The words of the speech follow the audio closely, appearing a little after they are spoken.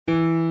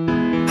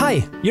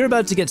Hi, you're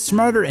about to get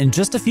smarter in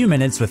just a few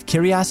minutes with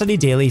Curiosity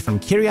Daily from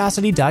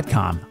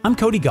Curiosity.com. I'm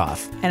Cody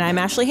Goff. And I'm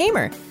Ashley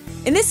Hamer.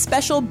 In this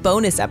special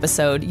bonus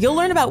episode, you'll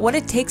learn about what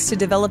it takes to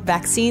develop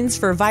vaccines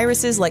for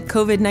viruses like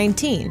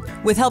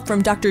COVID-19 with help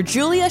from Dr.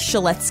 Julia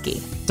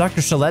Shaletsky.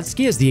 Dr.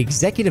 Shaletsky is the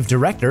executive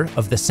director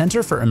of the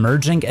Center for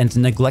Emerging and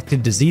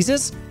Neglected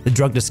Diseases, the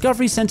Drug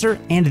Discovery Center,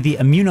 and the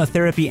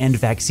Immunotherapy and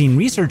Vaccine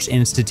Research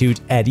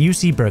Institute at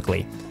UC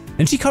Berkeley.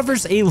 And she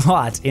covers a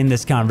lot in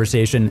this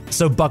conversation,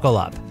 so buckle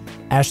up.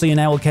 Ashley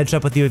and I will catch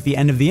up with you at the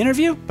end of the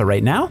interview, but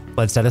right now,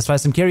 let's satisfy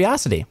some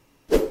curiosity.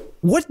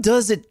 What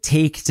does it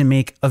take to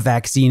make a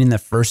vaccine in the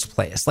first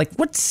place? Like,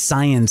 what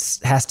science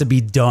has to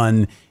be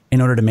done in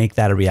order to make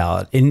that a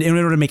reality, in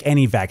order to make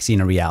any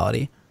vaccine a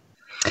reality?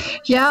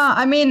 Yeah,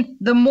 I mean,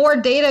 the more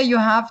data you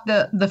have,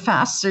 the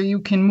faster you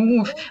can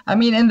move. I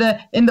mean, in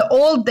the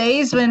old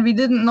days when we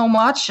didn't know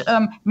much,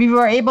 we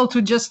were able to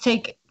just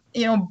take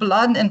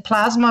blood and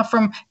plasma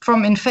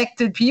from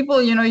infected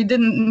people. You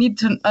didn't need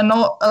to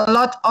know a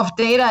lot of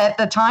data at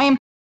the time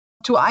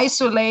to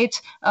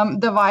isolate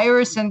the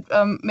virus and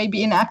maybe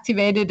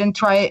inactivate it and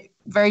try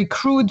very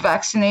crude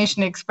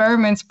vaccination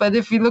experiments. But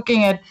if you're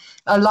looking at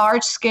a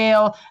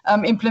large-scale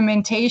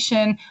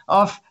implementation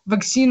of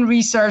vaccine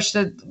research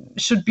that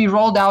should be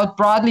rolled out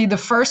broadly, the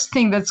first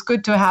thing that's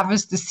good to have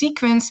is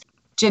the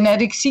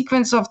genetic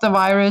sequence of the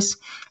virus.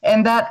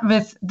 And that,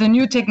 with the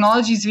new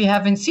technologies we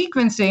have in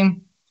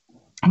sequencing,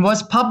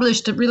 was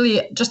published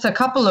really just a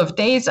couple of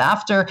days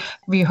after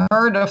we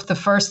heard of the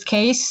first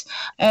case.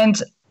 And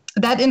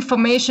that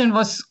information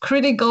was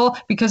critical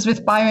because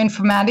with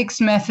bioinformatics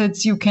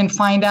methods, you can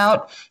find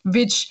out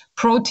which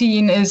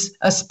protein is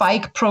a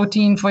spike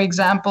protein, for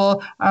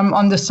example,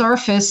 on the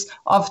surface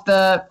of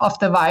the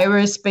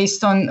virus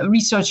based on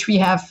research we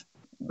have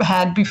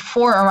had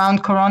before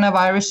around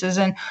coronaviruses.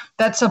 And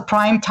that's a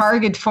prime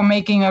target for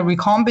making a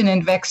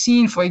recombinant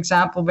vaccine, for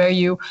example, where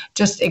you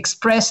just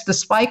express the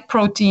spike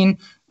protein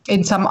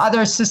in some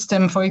other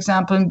system, for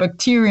example, in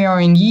bacteria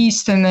or in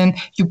yeast, and then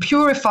you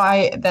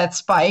purify that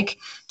spike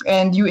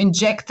and you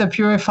inject the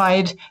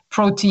purified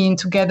protein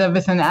together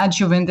with an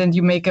adjuvant and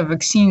you make a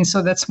vaccine.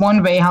 So that's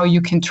one way how you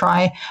can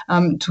try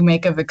to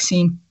make a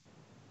vaccine.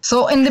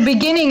 So in the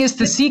beginning is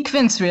the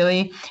sequence,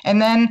 really,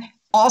 and then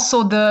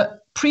also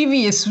the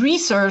previous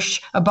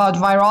research about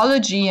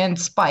virology and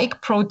spike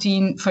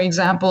protein, for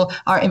example,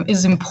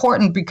 is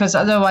important because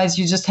otherwise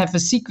you just have a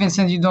sequence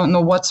and you don't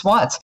know what's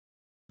what.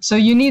 So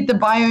you need the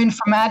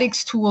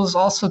bioinformatics tools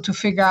also to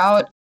figure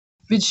out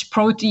which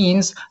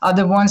proteins are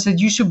the ones that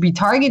you should be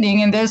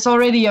targeting. And there's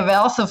already a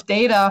wealth of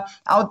data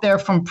out there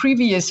from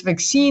previous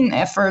vaccine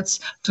efforts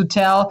to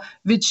tell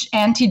which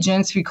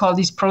antigens, we call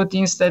these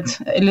proteins that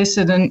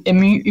elicit an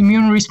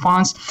immune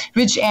response,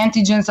 which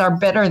antigens are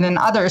better than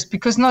others,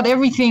 because not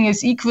everything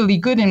is equally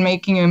good in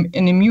making an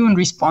immune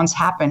response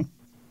happen.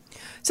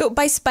 So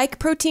by spike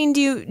protein,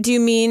 do you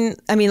mean,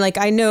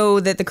 I know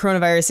that the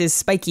coronavirus is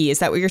spiky. Is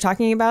that what you're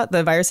talking about,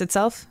 the virus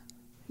itself?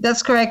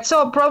 That's correct.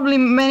 So probably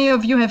many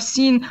of you have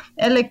seen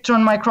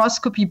electron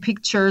microscopy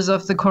pictures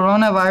of the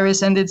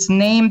coronavirus, and it's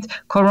named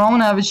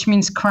corona, which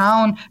means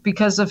crown,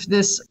 because of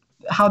this,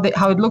 how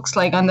it looks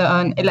like under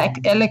an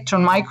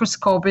electron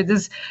microscope. It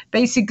is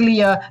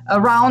basically a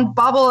round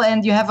bubble,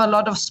 and you have a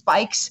lot of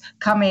spikes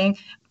coming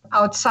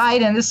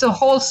outside, and this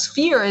whole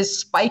sphere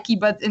is spiky,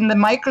 but in the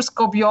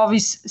microscope you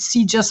always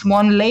see just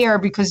one layer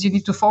because you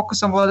need to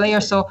focus on one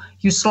layer, so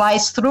you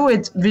slice through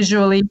it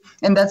visually,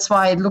 and that's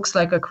why it looks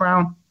like a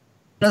crown.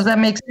 Does that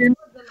make sense?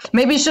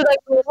 Maybe should I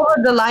go over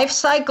the life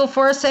cycle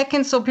for a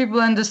second so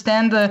people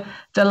understand the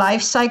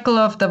life cycle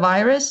of the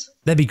virus?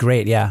 That'd be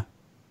great, yeah.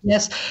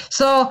 Yes.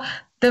 So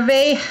the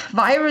way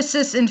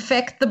viruses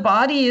infect the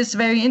body is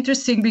very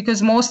interesting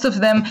because most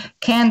of them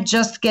can't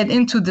just get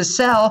into the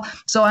cell.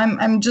 So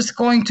I'm just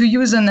going to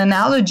use an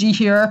analogy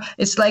here.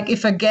 It's like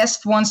if a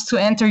guest wants to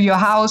enter your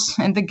house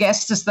and the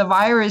guest is the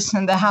virus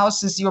and the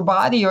house is your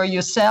body or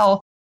your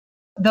cell.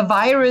 The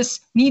virus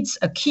needs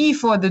a key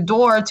for the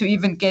door to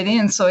even get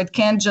in, so it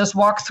can't just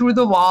walk through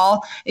the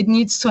wall. It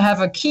needs to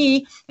have a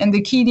key, and the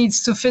key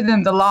needs to fit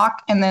in the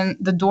lock, and then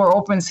the door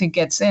opens and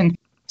gets in.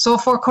 So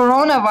for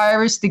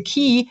coronavirus, the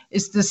key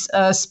is this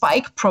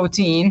spike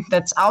protein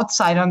that's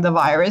outside on the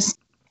virus,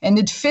 and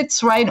it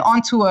fits right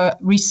onto a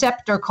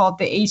receptor called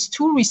the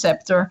ACE2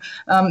 receptor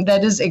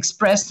that is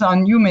expressed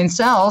on human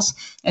cells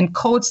and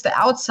coats the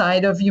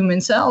outside of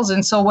human cells.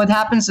 And so what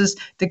happens is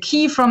the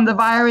key from the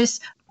virus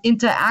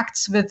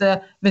interacts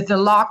with the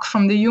lock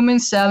from the human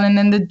cell, and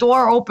then the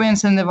door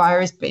opens and the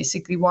virus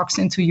basically walks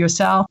into your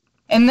cell.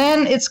 And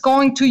then it's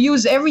going to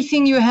use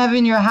everything you have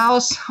in your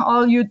house,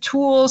 all your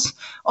tools,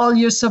 all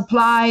your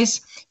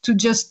supplies, to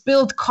just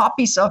build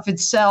copies of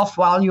itself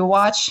while you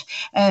watch,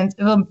 and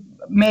it will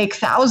make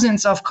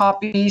thousands of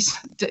copies,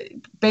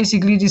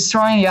 basically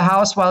destroying your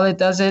house while it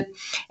does it,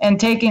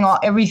 and taking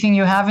everything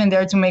you have in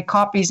there to make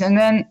copies. And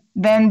then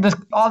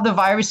all the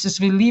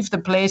viruses will leave the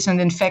place and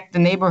infect the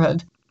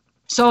neighborhood.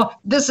 So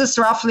this is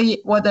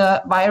roughly what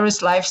a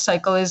virus life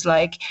cycle is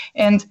like.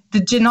 And the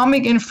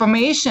genomic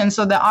information,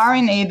 so the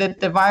RNA that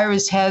the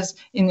virus has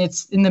in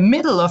the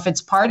middle of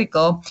its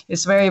particle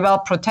is very well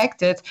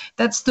protected.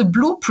 That's the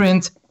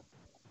blueprint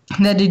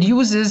that it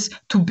uses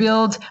to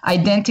build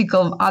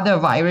identical other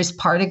virus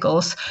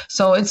particles.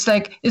 So it's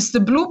the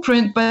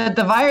blueprint, but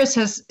the virus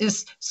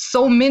is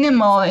so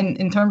minimal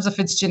in terms of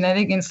its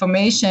genetic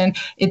information.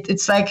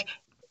 It's like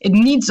it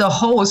needs a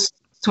host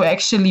to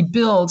actually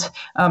build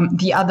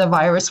the other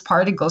virus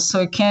particles.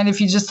 So it can't, if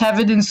you just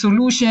have it in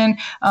solution,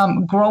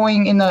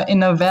 growing in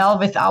a well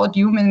without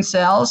human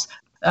cells,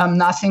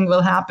 nothing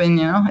will happen.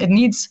 It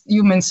needs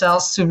human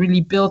cells to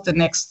really build the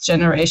next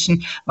generation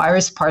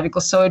virus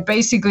particles. So it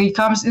basically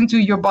comes into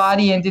your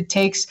body and it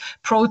takes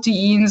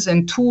proteins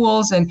and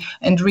tools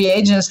and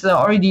reagents that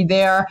are already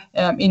there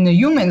in the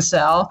human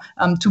cell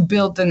to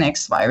build the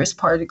next virus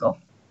particle.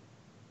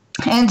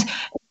 And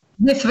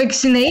with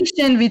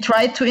vaccination, we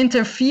try to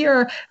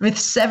interfere with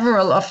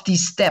several of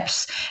these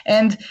steps.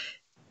 And,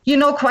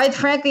 quite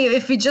frankly,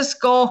 if we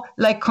just go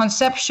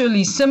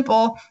conceptually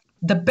simple,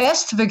 the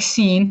best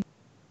vaccine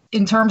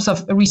in terms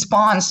of a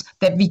response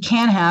that we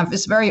can have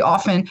is very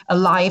often a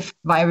live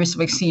virus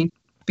vaccine.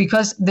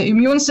 Because the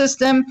immune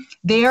system,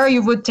 there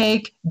you would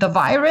take the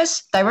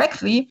virus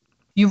directly,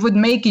 you would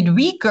make it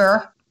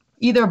weaker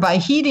either by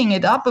heating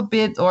it up a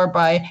bit or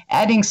by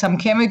adding some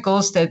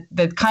chemicals that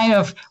kind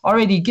of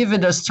already give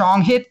it a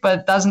strong hit,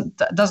 but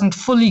doesn't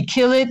fully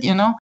kill it,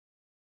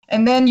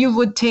 And then you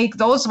would take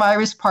those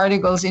virus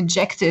particles,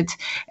 inject it,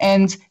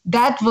 and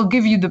that will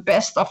give you the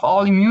best of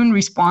all immune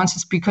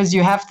responses because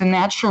you have the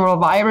natural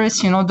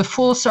virus, the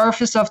full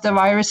surface of the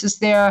virus is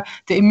there.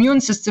 The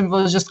immune system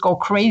will just go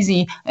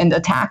crazy and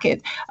attack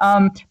it.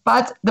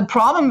 But the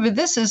problem with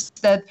this is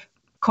that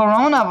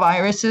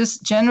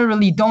coronaviruses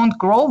generally don't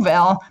grow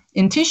well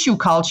in tissue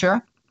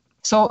culture,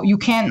 so you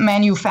can't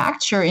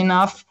manufacture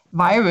enough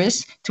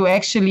virus to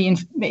actually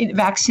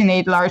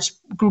vaccinate large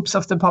groups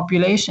of the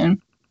population.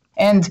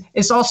 And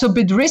it's also a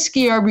bit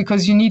riskier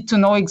because you need to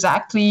know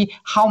exactly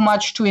how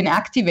much to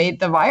inactivate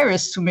the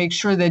virus to make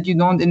sure that you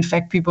don't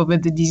infect people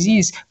with the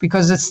disease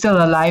because it's still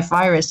a live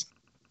virus.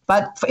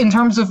 But in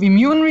terms of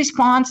immune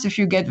response, if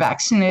you get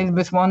vaccinated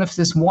with one of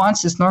these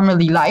once, it's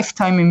normally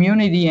lifetime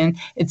immunity and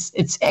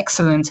it's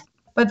excellent.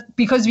 But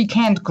because we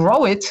can't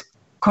grow it,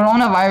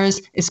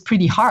 coronavirus is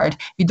pretty hard.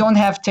 We don't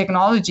have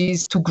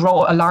technologies to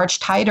grow a large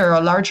titer or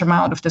a large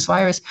amount of this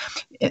virus.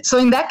 So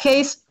in that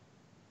case,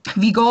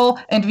 we go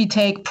and we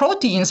take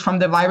proteins from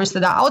the virus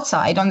that are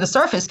outside on the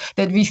surface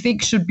that we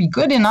think should be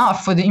good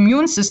enough for the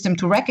immune system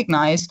to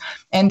recognize.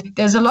 And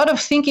there's a lot of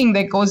thinking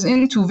that goes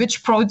into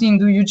which protein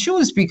do you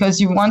choose because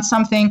you want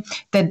something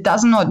that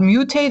does not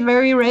mutate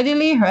very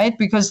readily, right?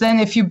 Because then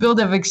if you build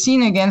a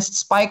vaccine against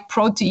spike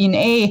protein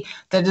A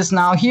that is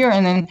now here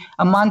and then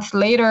a month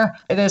later,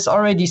 there's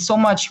already so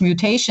much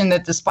mutation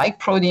that the spike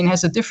protein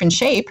has a different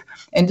shape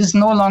and is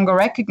no longer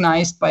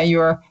recognized by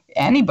your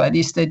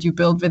antibodies that you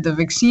build with the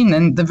vaccine,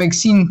 and the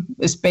vaccine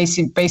is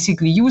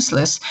basically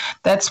useless.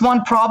 That's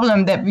one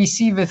problem that we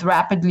see with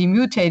rapidly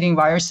mutating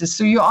viruses.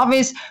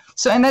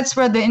 And that's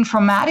where the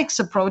informatics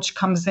approach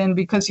comes in,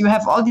 because you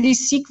have all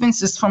these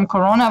sequences from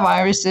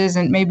coronaviruses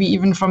and maybe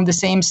even from the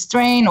same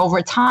strain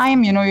over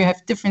time, you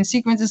have different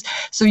sequences.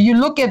 So you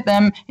look at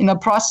them in a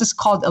process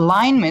called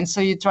alignment. So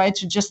you try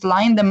to just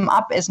line them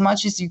up as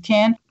much as you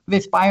can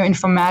with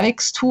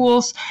bioinformatics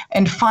tools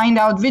and find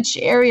out which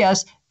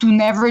areas do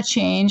never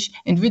change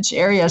and which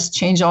areas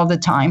change all the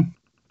time,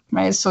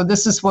 right? So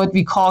this is what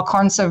we call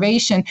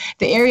conservation.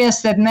 The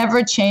areas that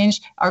never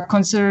change are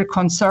considered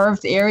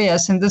conserved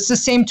areas. And this is the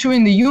same true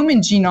in the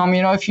human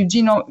genome. If you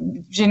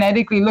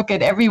genetically look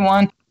at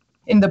everyone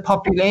in the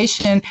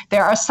population,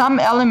 there are some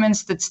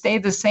elements that stay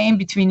the same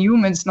between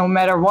humans no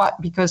matter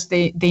what, because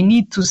they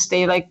need to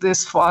stay like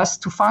this for us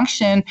to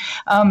function.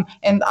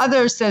 And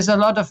others, there's a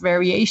lot of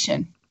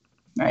variation.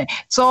 Right.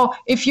 So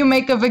if you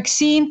make a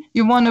vaccine,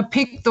 you want to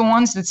pick the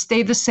ones that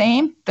stay the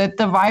same, that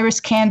the virus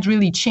can't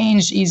really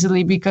change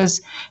easily, because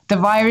the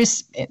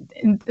virus,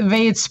 the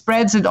way it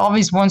spreads, it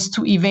always wants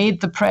to evade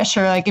the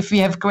pressure. Like if we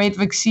have great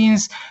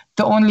vaccines,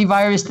 the only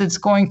virus that's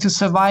going to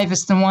survive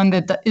is the one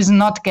that is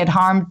not get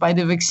harmed by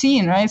the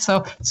vaccine, right?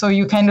 So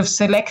you're kind of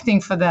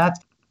selecting for that.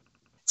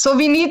 So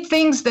we need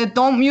things that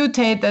don't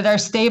mutate, that are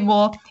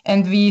stable,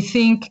 and we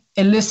think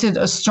elicit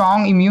a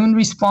strong immune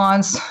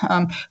response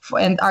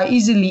and are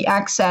easily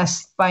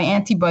accessed by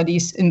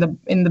antibodies in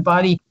the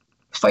body.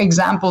 For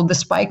example, the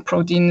spike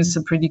protein is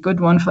a pretty good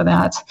one for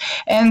that.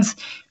 And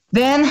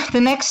then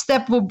the next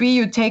step will be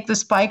you take the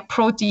spike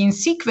protein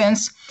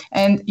sequence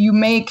and you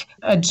make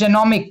a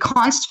genomic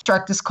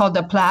construct. It's called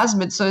a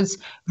plasmid. So it's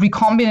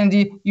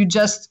recombinant. You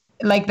just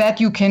like that,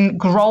 you can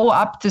grow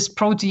up this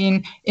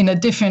protein in a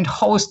different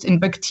host, in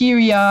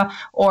bacteria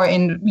or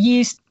in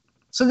yeast.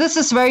 So this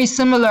is very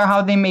similar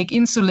how they make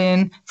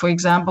insulin, for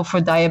example, for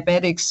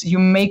diabetics. You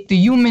make the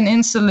human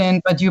insulin,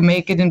 but you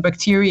make it in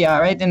bacteria,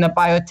 right, in a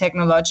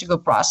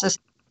biotechnological process.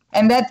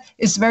 And that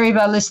is very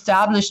well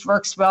established,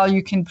 works well.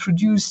 You can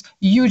produce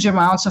huge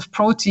amounts of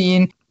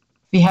protein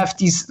we have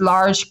these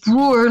large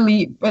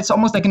it's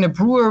almost like in a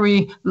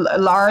brewery,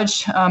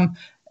 large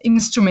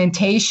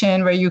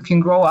instrumentation where you can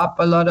grow up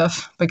a lot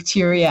of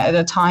bacteria at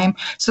a time.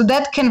 So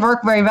that can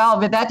work very well.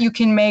 With that, you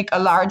can make a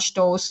large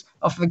dose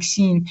of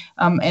vaccine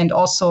and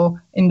also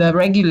in the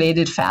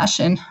regulated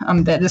fashion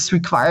that is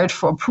required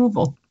for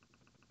approval.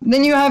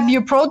 Then you have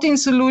your protein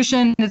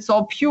solution, it's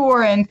all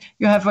pure and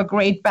you have a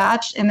great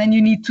batch. And then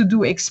you need to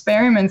do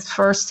experiments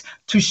first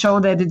to show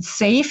that it's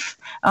safe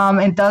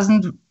and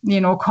doesn't,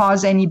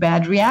 cause any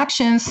bad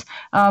reactions.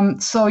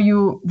 So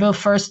you will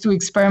first do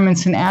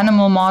experiments in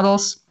animal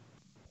models.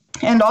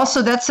 And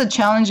also that's a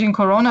challenge in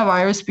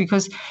coronavirus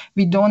because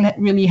we don't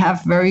really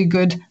have very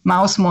good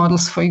mouse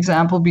models, for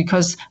example,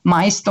 because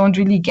mice don't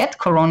really get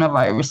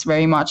coronavirus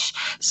very much.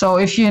 So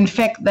if you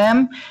infect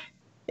them,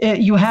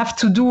 you have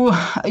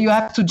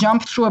to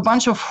jump through a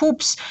bunch of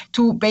hoops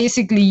to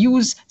basically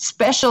use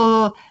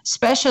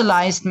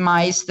specialized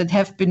mice that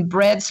have been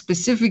bred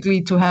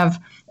specifically to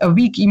have a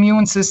weak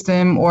immune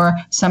system or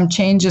some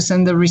changes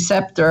in the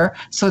receptor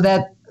so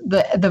that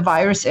the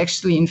virus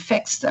actually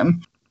infects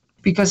them.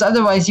 Because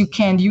otherwise you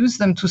can't use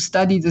them to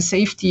study the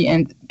safety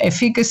and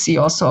efficacy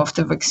also of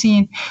the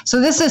vaccine.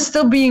 So this is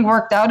still being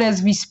worked out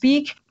as we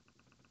speak.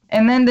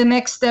 And then the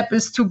next step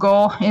is to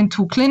go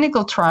into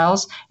clinical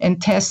trials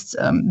and test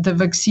the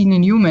vaccine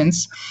in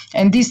humans.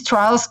 And these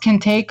trials can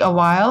take a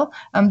while.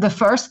 The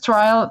first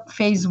trial,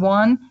 phase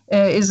 1,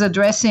 is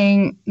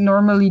addressing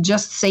normally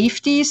just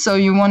safety. So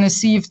you want to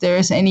see if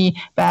there's any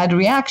bad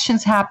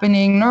reactions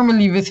happening.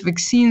 Normally with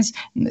vaccines,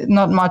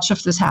 not much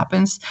of this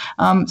happens.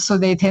 So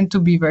they tend to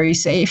be very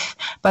safe.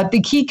 But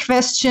the key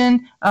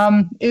question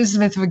is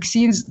with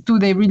vaccines, do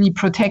they really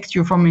protect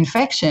you from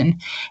infection?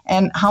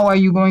 And how are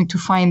you going to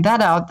find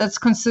that out? That's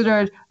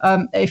considered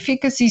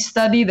efficacy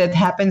study that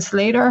happens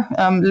later,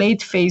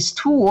 late phase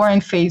 2 or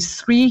in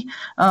phase 3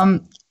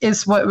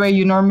 is where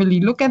you normally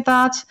look at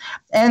that.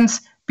 And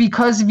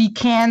because we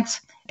can't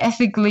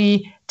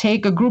ethically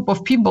take a group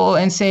of people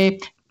and say,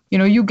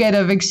 you get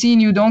a vaccine,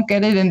 you don't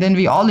get it, and then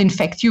we all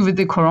infect you with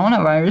the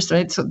coronavirus,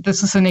 right? So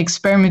this is an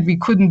experiment we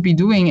couldn't be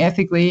doing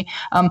ethically.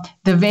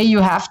 The way you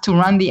have to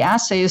run the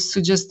assay is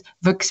to just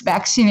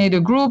vaccinate a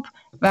group,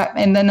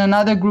 and then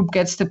another group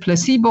gets the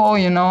placebo,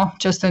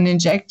 just an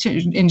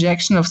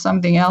injection of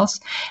something else.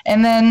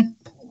 And then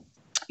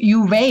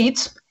you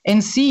wait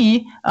and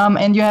see,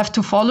 and you have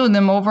to follow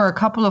them over a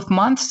couple of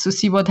months to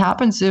see what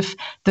happens if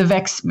the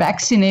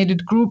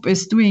vaccinated group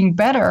is doing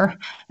better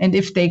and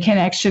if they can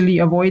actually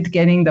avoid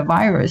getting the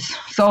virus.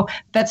 So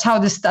that's how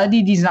the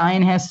study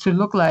design has to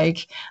look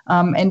like.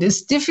 And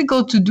it's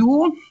difficult to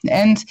do.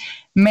 And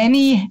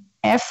many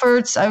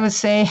efforts, I would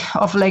say,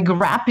 of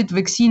rapid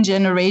vaccine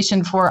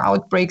generation for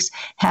outbreaks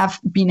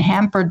have been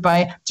hampered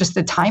by just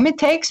the time it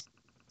takes,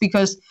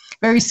 because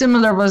very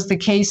similar was the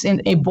case in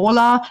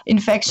Ebola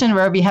infection,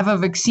 where we have a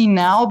vaccine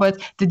now,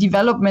 but the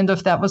development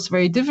of that was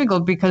very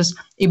difficult because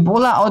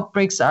Ebola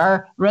outbreaks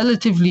are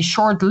relatively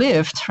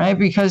short-lived, right?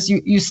 Because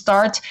you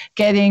start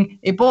getting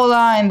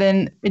Ebola and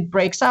then it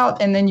breaks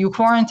out and then you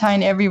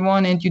quarantine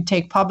everyone and you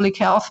take public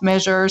health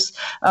measures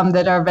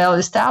that are well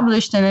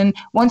established. And then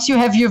once you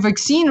have your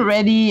vaccine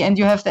ready and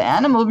you have the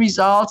animal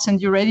results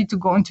and you're ready to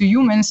go into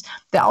humans,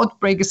 the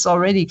outbreak is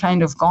already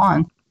kind of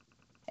gone.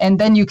 And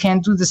then you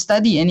can't do the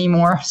study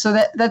anymore.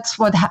 So that's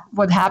what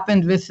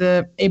happened with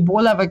the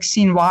Ebola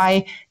vaccine,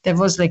 why there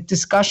was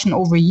discussion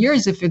over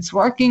years if it's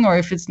working or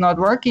if it's not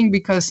working,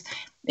 because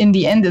in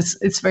the end,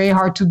 it's very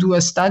hard to do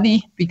a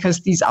study because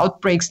these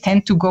outbreaks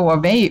tend to go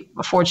away,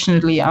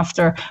 fortunately,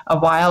 after a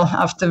while,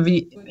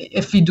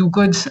 if we do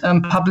good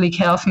public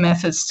health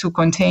methods to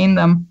contain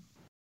them.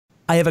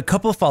 I have a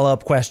couple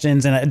follow-up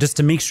questions, and just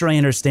to make sure I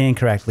understand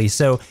correctly.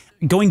 So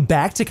going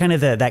back to kind of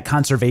that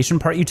conservation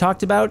part you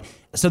talked about,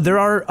 so there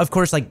are, of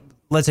course,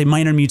 let's say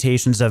minor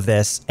mutations of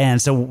this.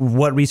 And so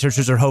what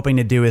researchers are hoping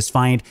to do is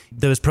find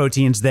those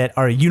proteins that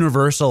are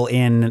universal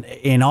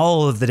in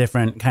all of the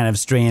different kind of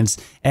strains.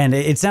 And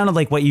it sounded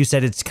like what you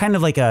said, it's kind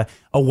of like a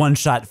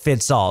one-shot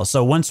fits all.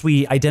 So once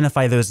we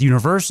identify those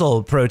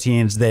universal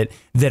proteins that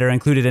are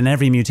included in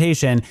every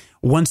mutation,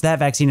 once that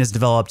vaccine is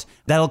developed,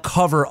 that'll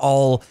cover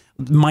all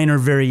minor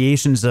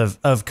variations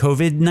of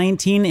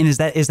COVID-19. And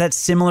is that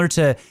similar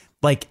to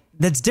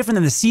that's different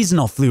than the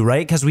seasonal flu,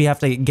 right? Because we have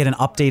to get an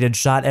updated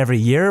shot every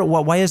year.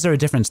 Why is there a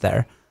difference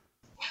there?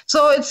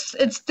 So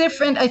it's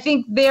different. I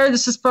think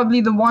this is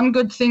probably the one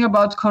good thing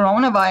about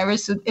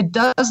coronavirus. It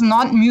does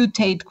not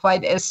mutate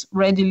quite as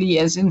readily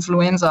as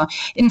influenza.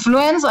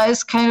 Influenza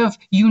is kind of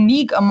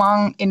unique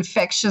among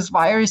infectious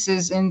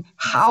viruses in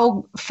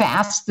how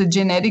fast the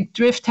genetic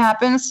drift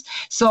happens.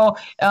 So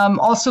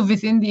also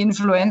within the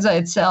influenza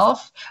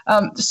itself.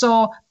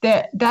 So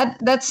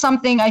that's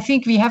something I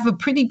think we have a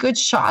pretty good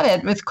shot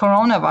at with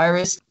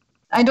coronavirus.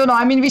 I don't know.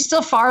 I mean, we're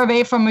still far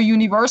away from a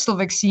universal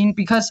vaccine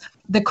because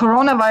the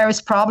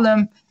coronavirus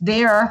problem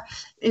there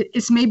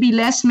is maybe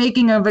less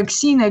making a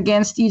vaccine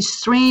against each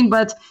strain,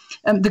 but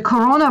the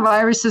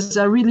coronaviruses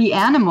are really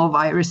animal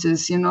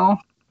viruses,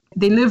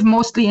 They live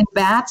mostly in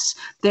bats.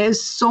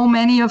 There's so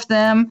many of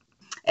them.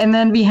 And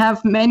then we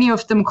have many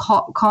of them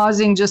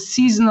causing just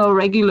seasonal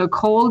regular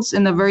colds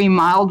in a very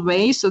mild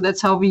way. So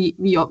that's how we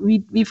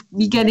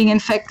getting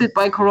infected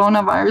by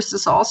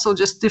coronaviruses, also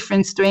just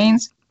different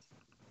strains.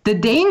 The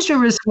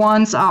dangerous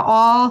ones are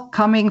all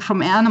coming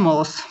from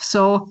animals.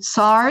 So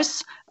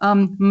SARS,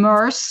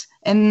 MERS,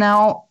 and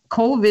now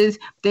COVID,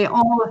 they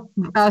all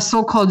are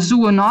so-called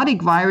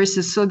zoonotic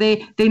viruses. So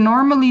they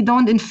normally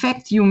don't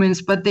infect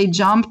humans, but they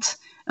jumped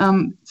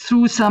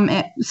through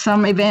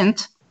some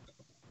event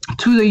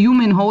to the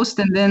human host,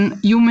 and then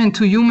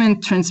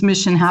human-to-human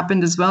transmission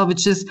happened as well,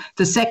 which is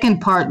the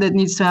second part that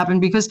needs to happen,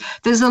 because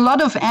there's a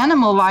lot of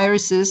animal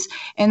viruses,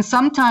 and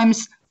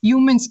sometimes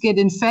humans get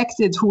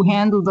infected who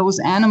handle those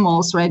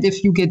animals, right?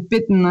 If you get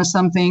bitten or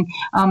something.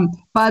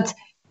 But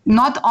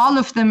not all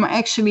of them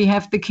actually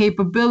have the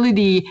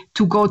capability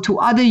to go to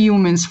other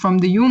humans from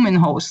the human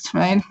host,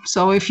 right?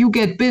 So if you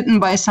get bitten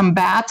by some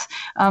bat,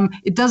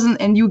 it doesn't,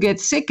 and you get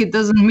sick, it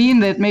doesn't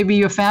mean that maybe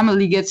your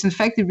family gets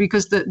infected,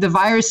 because the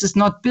virus is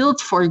not built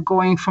for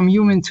going from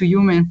human to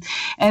human.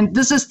 And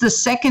this is the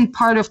second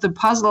part of the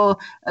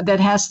puzzle that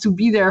has to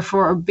be there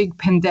for a big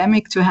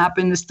pandemic to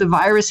happen, is the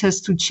virus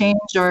has to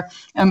change or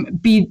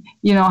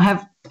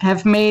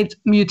have made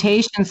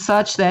mutations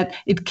such that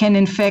it can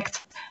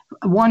infect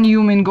one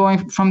human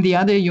going from the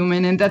other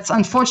human. And that's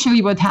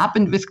unfortunately what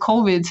happened with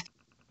COVID.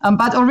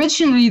 But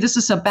originally, this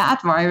is a bat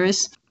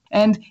virus.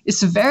 And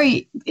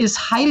it's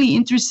highly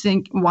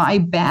interesting why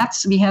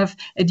bats. We have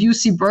at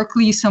UC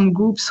Berkeley some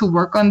groups who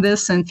work on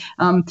this. And,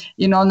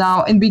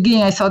 now in the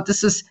beginning, I thought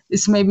this is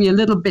maybe a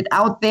little bit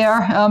out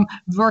there,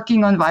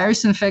 working on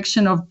virus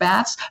infection of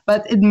bats.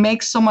 But it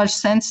makes so much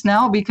sense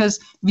now, because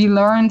we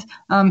learned,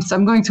 so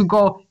I'm going to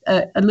go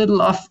a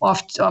little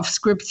off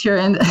script here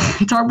and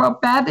talk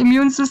about bat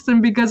immune system,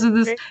 because of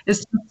this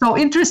is so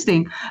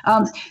interesting.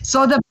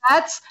 So the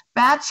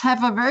bats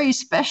have a very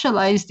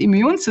specialized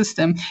immune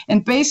system,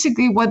 and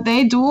basically what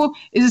they do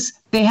is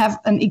they have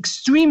an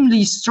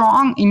extremely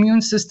strong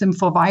immune system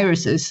for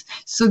viruses.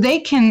 So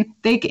they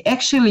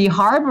actually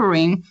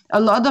harboring a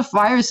lot of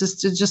viruses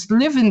to just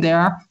live in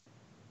there,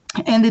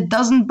 and it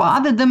doesn't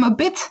bother them a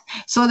bit.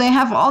 So they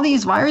have all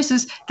these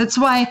viruses. That's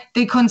why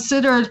they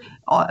considered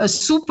a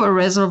super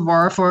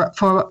reservoir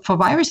for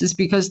viruses,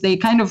 because they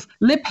kind of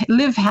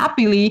live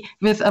happily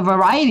with a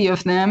variety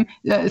of them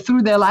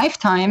through their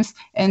lifetimes,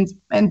 and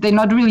they're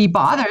not really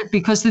bothered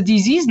because the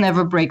disease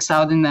never breaks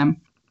out in them.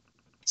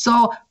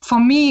 So for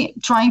me,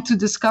 trying to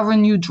discover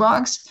new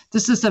drugs,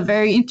 this is a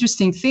very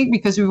interesting thing,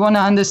 because we want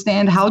to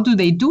understand how do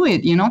they do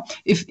it.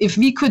 If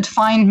we could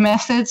find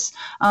methods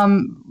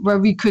where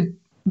we could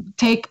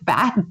take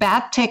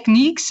bad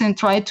techniques and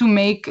try to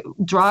make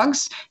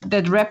drugs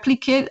that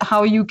replicate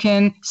how you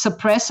can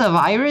suppress a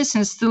virus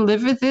and still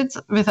live with it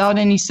without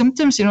any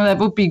symptoms, that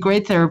would be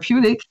great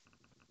therapeutic.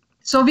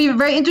 So we're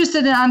very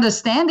interested in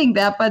understanding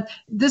that, but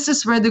this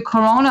is where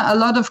a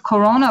lot of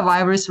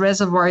coronavirus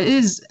reservoir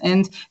is.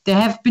 And there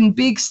have been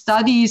big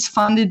studies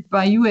funded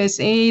by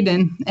USAID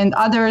and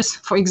others,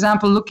 for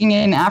example, looking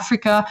in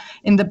Africa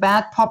in the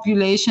bat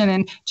population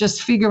and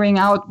just figuring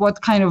out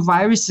what kind of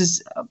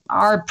viruses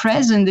are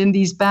present in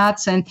these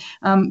bats and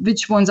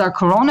which ones are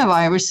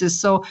coronaviruses.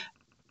 So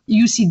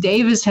UC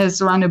Davis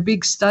has run a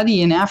big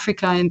study in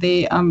Africa, and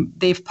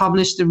they've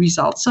published the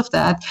results of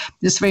that.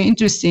 It's very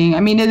interesting. I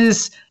mean,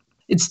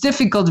 it's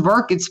difficult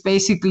work. It's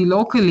basically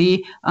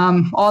locally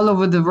all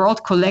over the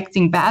world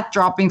collecting bat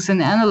droppings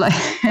and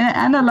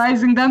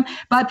analyzing them.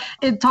 But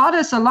it taught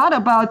us a lot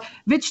about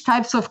which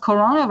types of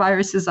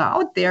coronaviruses are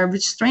out there,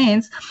 which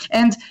strains.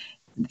 And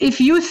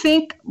if you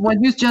think what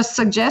you just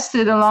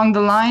suggested along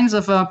the lines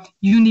of a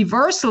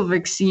universal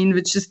vaccine,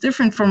 which is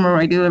different from a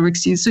regular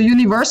vaccine. So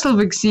universal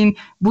vaccine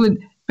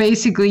would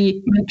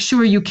basically make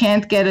sure you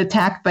can't get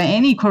attacked by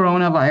any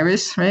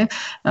coronavirus, right?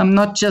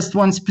 Not just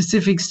one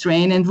specific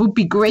strain, and would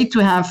be great to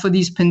have for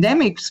these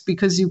pandemics,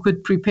 because you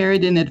could prepare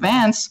it in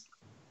advance,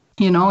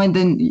 and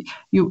then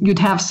you'd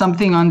have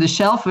something on the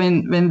shelf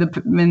when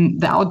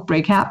the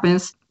outbreak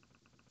happens.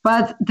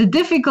 But the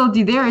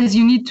difficulty there is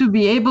you need to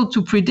be able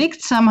to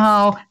predict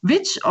somehow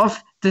which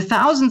of the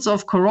thousands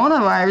of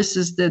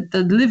coronaviruses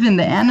that live in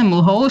the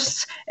animal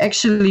hosts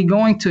actually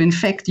going to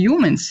infect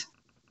humans.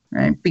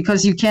 Right?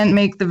 Because you can't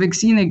make the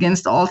vaccine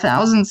against all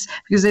thousands,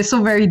 because they're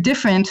so very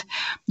different.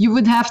 You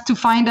would have to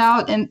find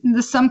out, and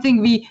this is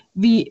something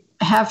we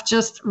have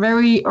just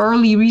very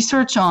early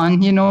research on,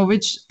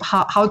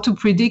 how to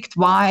predict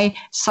why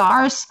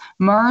SARS,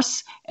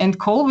 MERS, and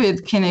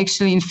COVID can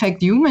actually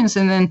infect humans,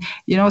 and then,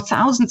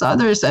 thousands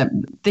others,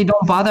 they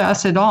don't bother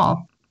us at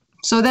all.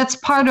 So that's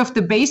part of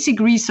the basic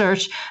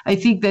research, I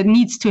think, that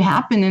needs to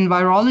happen in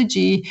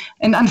virology.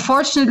 And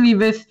unfortunately,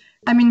 with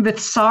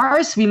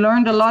SARS, we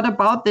learned a lot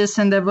about this,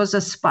 and there was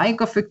a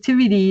spike of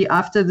activity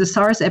after the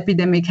SARS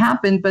epidemic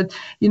happened. But,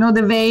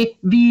 the way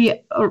we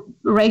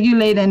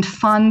regulate and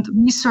fund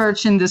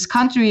research in this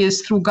country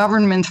is through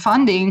government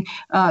funding,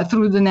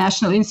 through the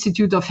National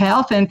Institute of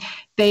Health, and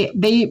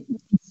they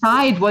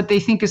decide what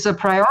they think is a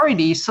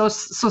priority. So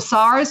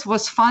SARS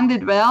was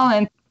funded well,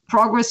 and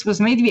progress was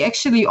made. We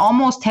actually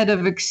almost had a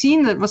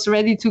vaccine that was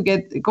ready to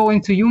go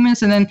into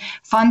humans, and then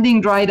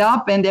funding dried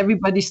up and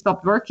everybody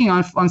stopped working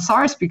on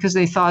SARS because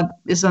they thought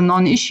it's a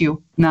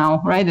non-issue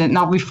now, right? And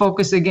now we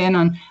focus again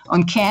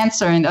on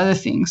cancer and other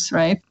things,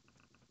 right?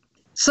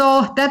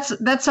 So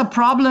that's a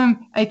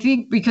problem, I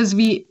think, because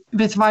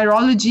with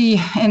virology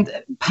and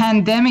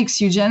pandemics,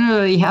 you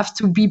generally have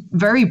to be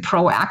very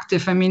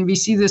proactive. I mean, we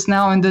see this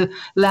now in the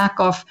lack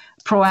of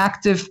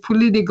proactive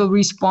political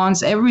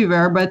response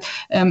everywhere, but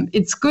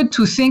it's good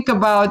to think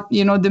about,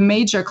 the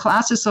major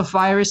classes of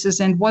viruses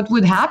and what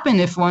would happen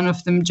if one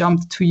of them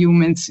jumped to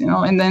humans,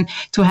 and then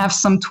to have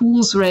some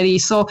tools ready.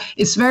 So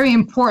it's very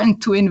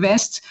important to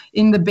invest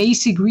in the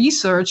basic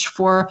research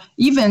for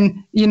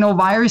even,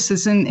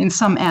 viruses in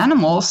some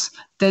animals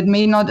that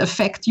may not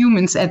affect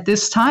humans at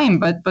this time,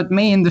 but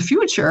may in the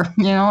future,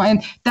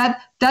 and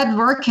that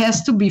work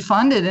has to be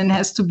funded and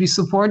has to be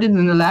supported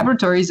in the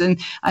laboratories. And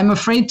I'm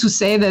afraid to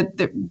say that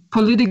the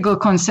political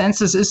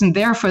consensus isn't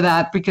there for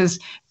that, because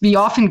we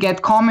often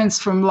get comments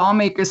from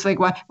lawmakers like,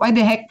 why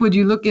the heck would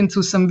you look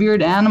into some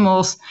weird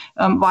animals,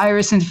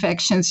 virus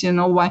infections,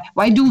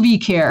 why do we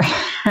care?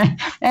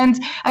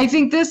 And I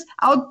think this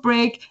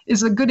outbreak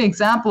is a good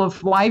example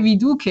of why we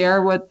do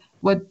care, what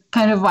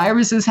kind of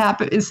viruses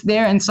is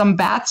there in some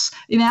bats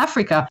in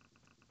Africa,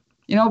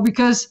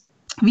 because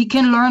we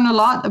can learn a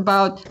lot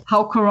about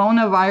how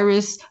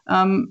coronavirus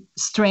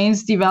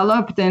strains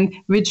developed and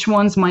which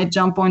ones might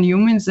jump on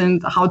humans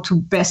and how to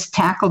best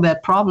tackle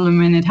that problem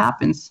when it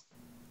happens.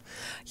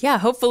 Yeah,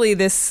 hopefully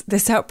this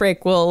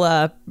outbreak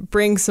will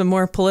bring some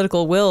more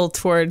political will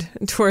toward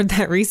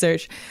that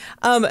research.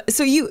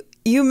 So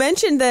you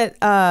mentioned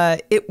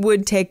that it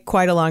would take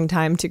quite a long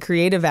time to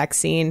create a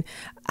vaccine.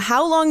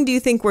 How long do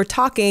you think we're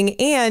talking,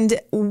 and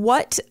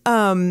what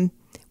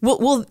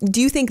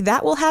do you think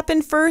that will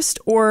happen first,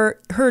 or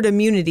herd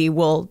immunity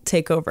will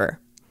take over?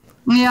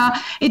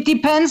 Yeah, it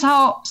depends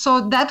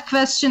so that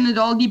question, it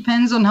all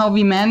depends on how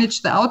we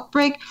manage the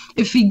outbreak.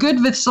 If we're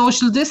good with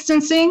social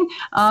distancing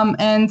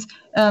and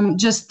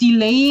just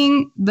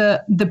delaying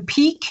the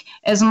peak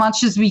as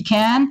much as we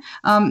can,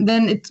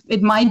 then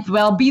it might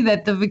well be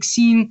that a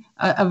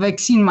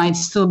vaccine might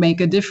still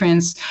make a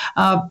difference.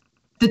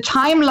 The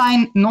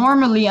timeline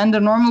normally under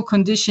normal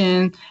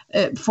condition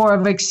for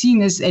a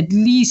vaccine is at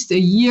least a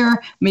year,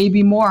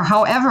 maybe more.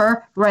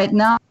 However, right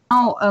now,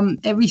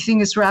 everything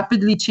is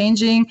rapidly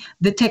changing.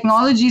 The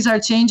technologies are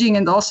changing,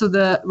 and also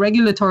the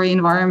regulatory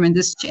environment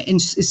is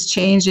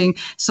changing.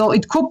 So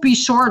it could be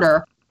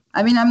shorter.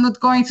 I mean, I'm not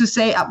going to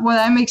say what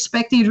I'm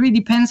expecting. It really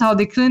depends how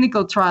the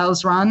clinical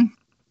trials run.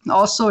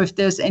 Also, if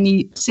there's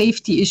any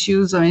safety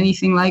issues or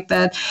anything like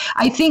that.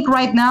 I think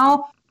right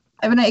now,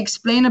 I'm going to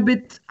explain a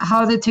bit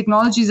how the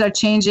technologies are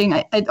changing.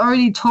 I'd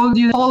already told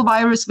you the whole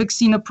virus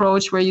vaccine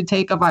approach, where you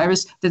take a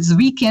virus that's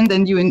weakened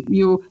and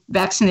you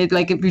vaccinate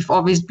like we've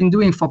always been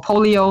doing for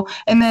polio.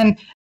 And then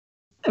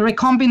a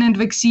recombinant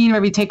vaccine,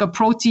 where we take a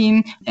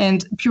protein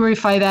and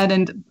purify that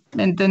and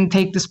then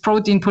take this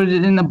protein, put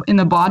it in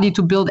the body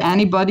to build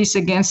antibodies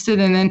against it.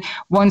 And then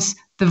once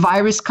the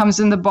virus comes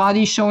in the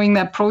body showing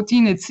that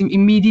protein, it's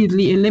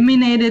immediately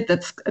eliminated.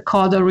 That's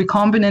called a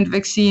recombinant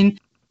vaccine.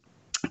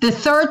 The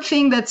third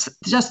thing that's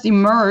just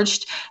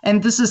emerged,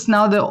 and this is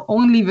now the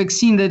only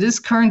vaccine that is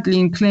currently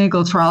in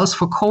clinical trials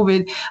for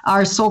COVID,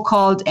 are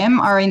so-called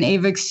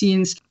mRNA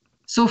vaccines.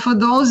 So for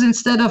those,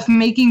 instead of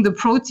making the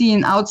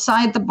protein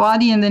outside the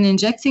body and then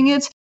injecting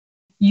it,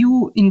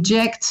 you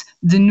inject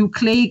the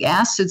nucleic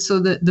acid, so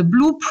the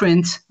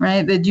blueprint,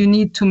 right, that you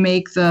need to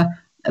make the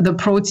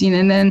protein,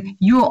 and then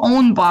your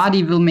own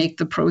body will make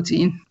the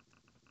protein.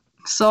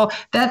 So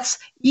that's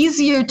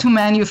easier to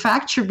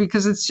manufacture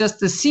because it's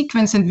just a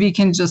sequence and we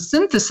can just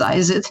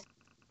synthesize it.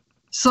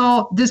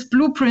 So this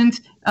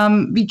blueprint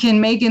we can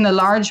make in a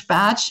large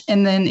batch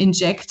and then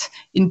inject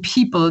in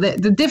people.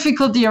 The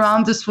difficulty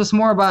around this was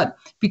more about,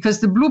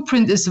 because the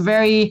blueprint is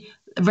very,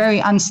 very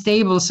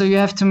unstable. So you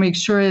have to make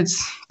sure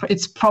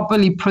it's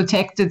properly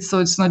protected, so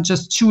it's not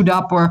just chewed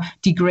up or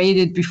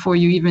degraded before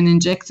you even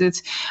inject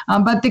it.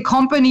 But the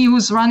company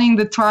who's running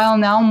the trial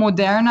now,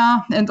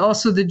 Moderna, and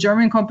also the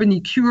German company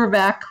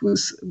CureVac,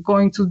 who's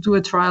going to do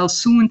a trial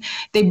soon,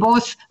 they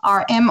both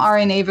are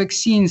mRNA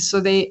vaccines. So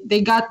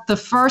they got the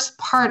first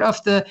part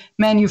of the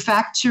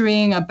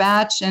manufacturing, a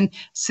batch, and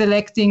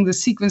selecting the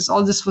sequence.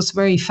 All this was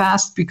very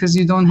fast because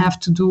you don't have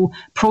to do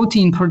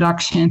protein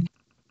production.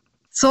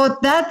 So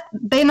that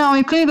they now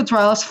in clinical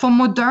trials for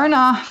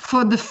Moderna,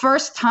 for the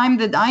first time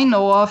that I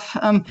know of,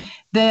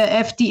 the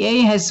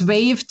FDA has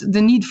waived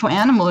the need for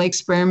animal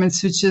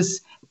experiments, which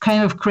is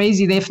kind of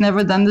crazy. They've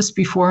never done this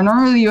before.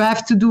 Normally you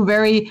have to do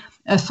very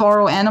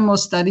thorough animal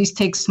studies,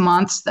 takes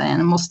months, the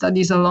animal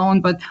studies alone.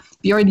 But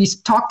we already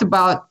talked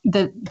about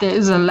that there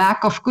is a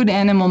lack of good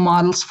animal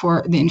models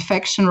for the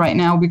infection right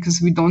now because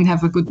we don't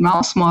have a good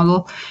mouse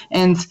model.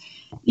 And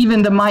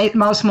even the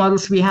mouse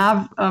models we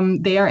have,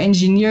 they are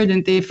engineered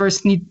and they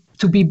first need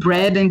to be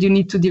bred, and you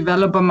need to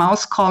develop a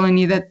mouse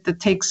colony that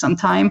takes some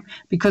time,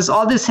 because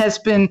all this has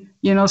been,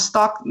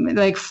 stock,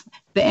 like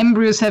the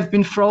embryos have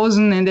been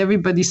frozen and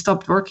everybody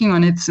stopped working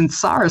on it since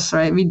SARS,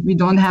 right? We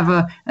don't have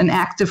an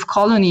active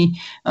colony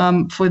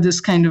for this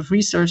kind of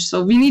research.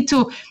 So we need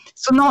to,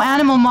 so no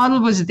animal model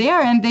was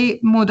there, and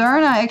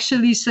Moderna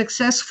actually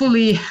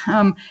successfully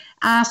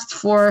asked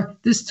for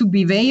this to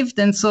be waived.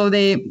 And so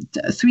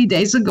 3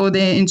 days ago,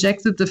 they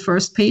injected the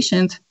first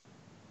patient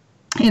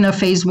in a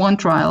phase 1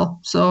 trial.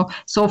 So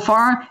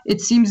far, it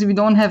seems we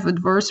don't have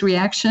adverse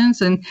reactions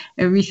and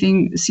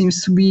everything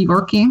seems to be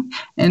working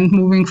and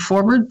moving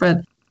forward. But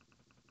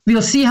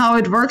we'll see how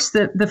it works.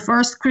 The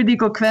first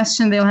critical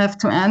question they'll have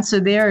to answer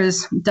there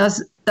is,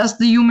 does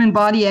the human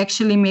body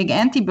actually make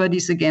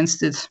antibodies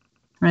against it,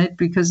 right?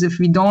 Because if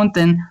we don't,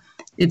 then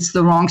it's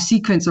the wrong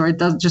sequence, or it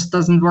just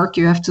doesn't work.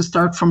 You have to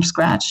start from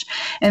scratch.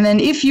 And then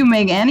if you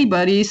make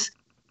antibodies,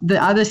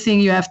 the other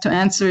thing you have to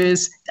answer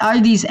is, are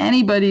these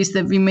antibodies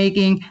that we're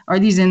making, are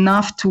these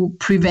enough to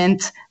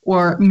prevent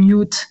or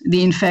mute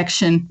the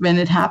infection when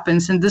it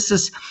happens? And this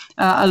is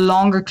a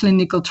longer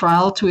clinical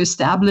trial to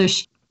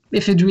establish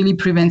if it really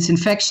prevents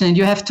infection. And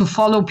you have to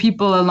follow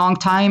people a long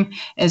time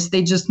as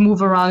they just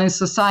move around in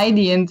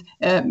society. And,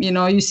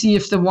 you see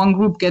if the one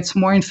group gets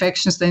more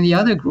infections than the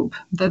other group.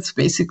 That's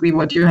basically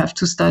what you have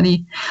to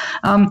study.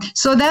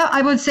 So that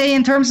I would say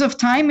in terms of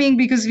timing,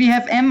 because we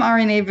have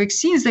mRNA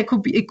vaccines, it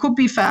could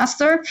be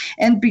faster.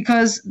 And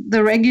because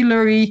the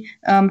regulatory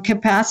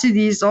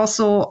capacities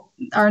also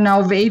are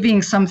now waiving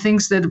some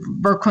things that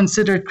were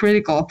considered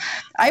critical.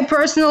 I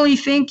personally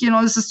think,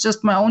 this is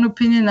just my own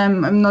opinion,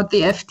 I'm not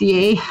the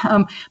FDA,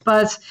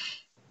 but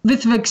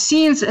with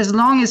vaccines, as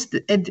long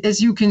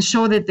as you can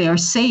show that they are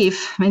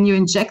safe when you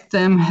inject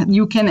them,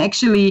 you can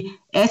actually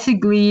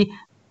ethically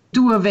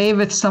do away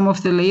with some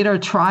of the later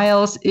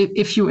trials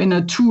if you're in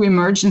a true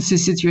emergency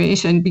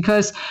situation.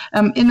 Because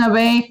in a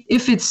way,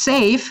 if it's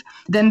safe,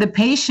 then the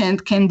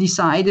patient can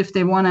decide if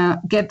they want to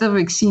get the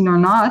vaccine or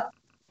not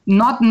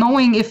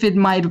knowing if it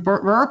might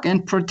work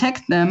and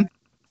protect them.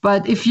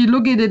 But if you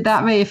look at it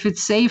that way, if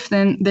it's safe,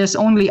 then there's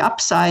only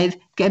upside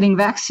getting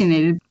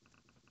vaccinated,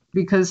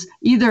 because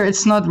either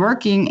it's not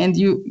working and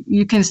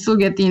you can still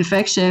get the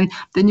infection,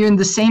 then you're in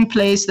the same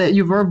place that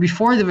you were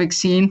before the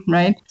vaccine,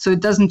 right? So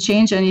it doesn't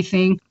change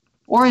anything,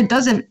 or it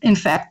does in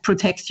fact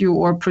protect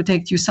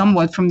you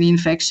somewhat from the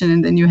infection,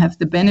 and then you have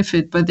the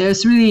benefit. But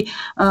there's really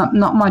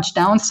not much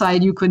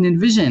downside you could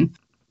envision.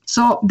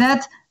 So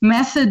that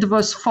method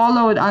was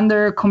followed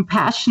under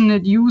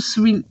compassionate use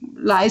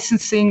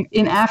licensing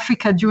in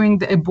Africa during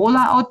the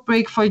Ebola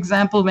outbreak, for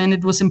example, when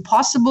it was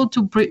impossible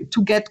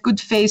to get good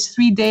phase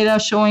 3 data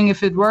showing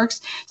if it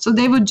works. So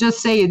they would just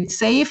say it's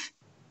safe.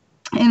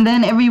 And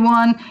then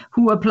everyone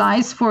who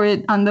applies for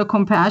it under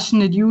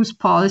compassionate use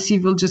policy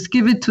will just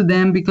give it to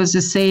them because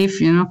it's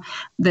safe.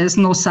 There's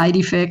no side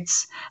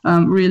effects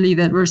really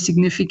that were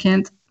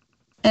significant.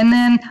 And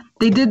then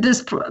they did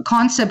this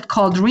concept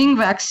called ring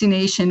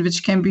vaccination,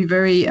 which can be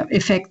very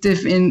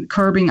effective in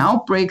curbing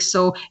outbreaks.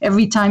 So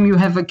every time you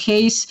have a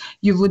case,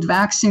 you would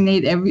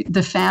vaccinate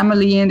the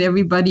family and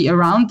everybody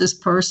around this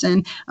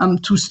person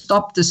to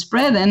stop the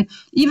spread. And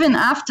even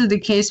after the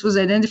case was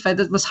identified,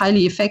 that was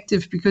highly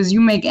effective, because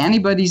you make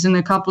antibodies in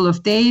a couple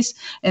of days,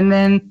 and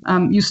then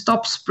you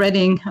stop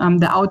spreading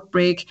the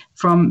outbreak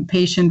from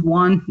patient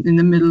 1 in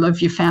the middle of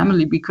your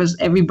family, because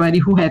everybody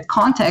who had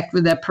contact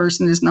with that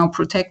person is now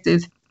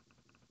protected.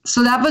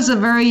 So that was a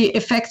very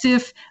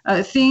effective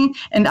thing.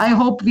 And I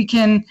hope we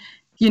can,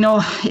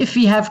 if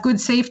we have good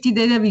safety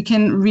data, we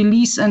can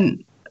release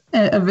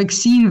a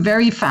vaccine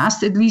very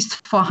fast, at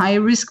least for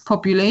high-risk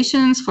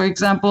populations. For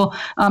example,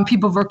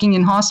 people working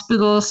in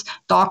hospitals,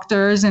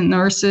 doctors and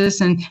nurses,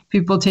 and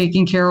people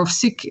taking care of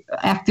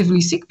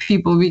actively sick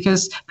people,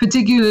 because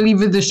particularly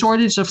with the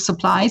shortage of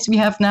supplies we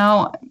have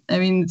now,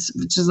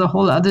 which is a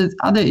whole other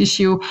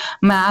issue,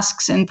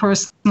 masks and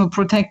personal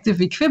protective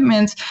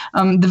equipment,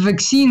 the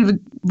vaccine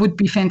would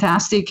be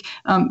fantastic,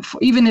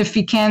 even if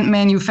we can't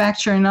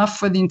manufacture enough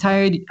for the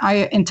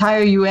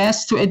entire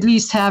U.S. to at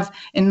least have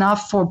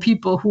enough for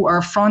people who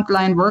are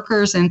frontline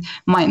workers and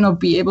might not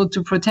be able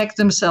to protect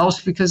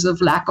themselves because of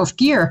lack of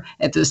gear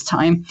at this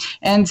time.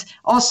 And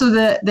also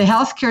the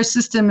healthcare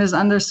system is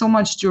under so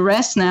much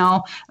duress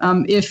now.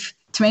 If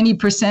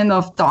 20%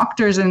 of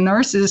doctors and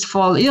nurses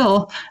fall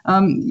ill,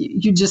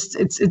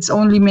 it's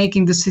only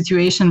making the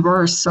situation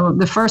worse. So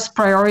the first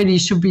priority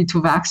should be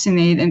to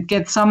vaccinate and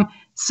get some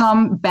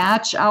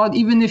batch out,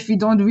 even if we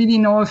don't really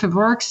know if it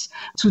works,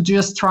 to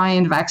just try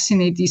and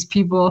vaccinate these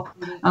people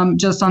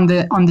just on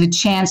the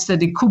chance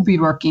that it could be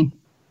working.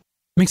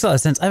 Makes a lot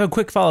of sense. I have a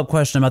quick follow-up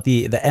question about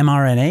the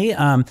mRNA.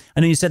 I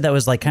know you said that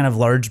was like kind of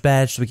large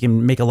batch, so we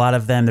can make a lot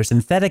of them. They're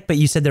synthetic, but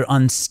you said they're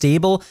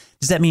unstable.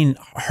 Does that mean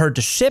hard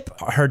to ship?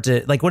 What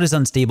does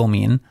unstable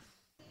mean?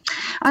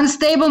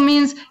 Unstable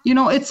means,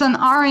 it's an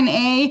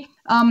RNA.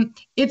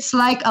 It's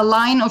like a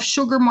line of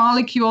sugar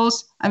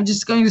molecules. I'm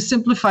just going to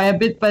simplify a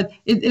bit, but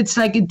it's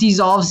like it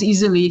dissolves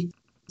easily.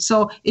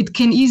 So it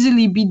can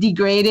easily be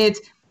degraded.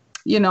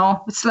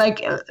 it's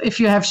like if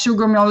you have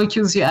sugar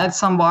molecules, you add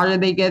some water,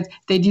 they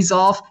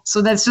dissolve.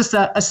 So that's just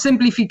a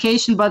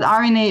simplification, but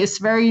RNA is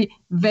very,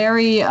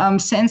 very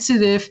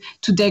sensitive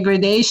to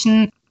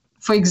degradation.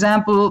 For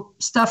example,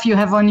 stuff you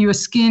have on your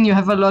skin, you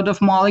have a lot of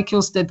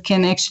molecules that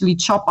can actually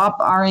chop up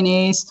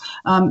RNAs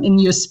in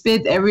your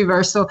spit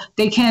everywhere. So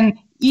they can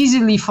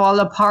easily fall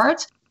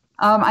apart.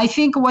 I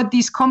think what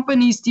these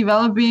companies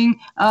developing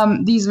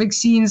these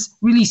vaccines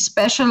really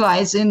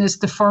specialize in is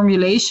the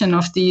formulation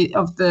of these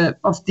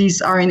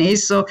RNAs.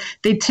 So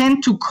they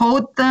tend to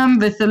coat them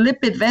with a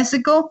lipid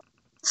vesicle,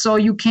 so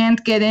you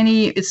can't get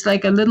any. It's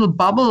like a little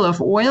bubble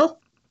of oil,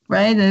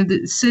 right? And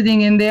it's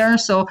sitting in there,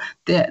 so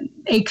the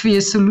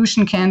aqueous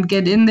solution can't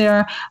get in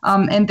there.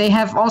 And they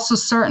have also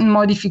certain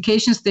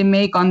modifications they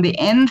make on the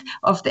end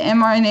of the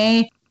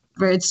mRNA,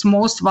 where it's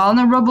most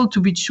vulnerable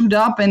to be chewed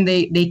up, and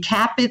they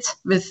cap it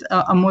with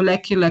a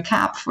molecular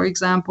cap, for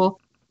example.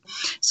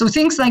 So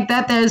things like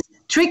that, there's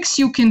tricks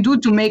you can do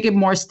to make it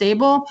more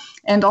stable,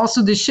 and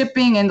also the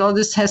shipping and all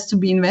this has to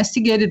be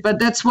investigated. But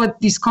that's what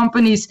these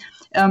companies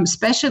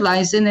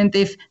specialize in, and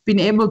they've been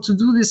able to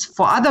do this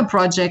for other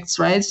projects,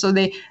 right? So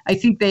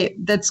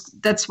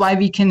that's why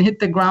we can hit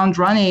the ground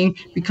running,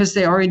 because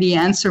they already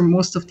answer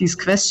most of these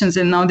questions,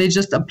 and now they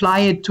just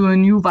apply it to a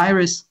new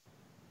virus.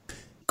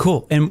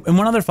 Cool. And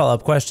one other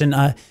follow-up question.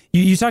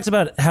 You talked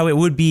about how it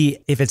would be,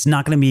 if it's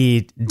not going to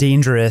be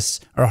dangerous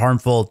or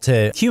harmful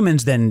to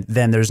humans, then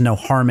there's no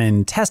harm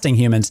in testing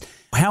humans.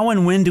 How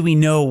and when do we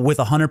know with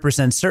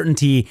 100%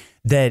 certainty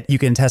that you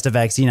can test a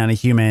vaccine on a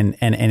human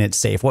and it's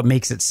safe? What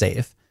makes it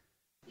safe?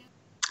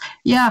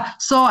 Yeah,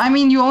 so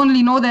you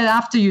only know that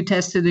after you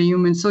tested a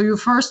human. So you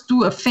first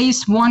do a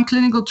phase 1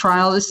 clinical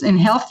trial is in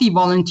healthy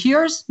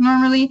volunteers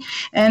normally,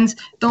 and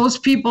those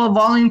people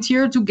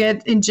volunteer to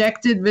get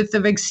injected with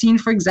the vaccine.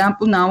 For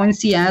example, now in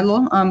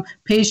Seattle,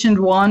 patient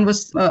 1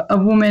 was a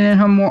woman in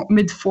her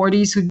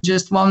mid-40s who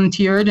just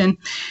volunteered, and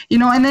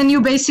then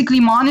you basically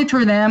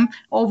monitor them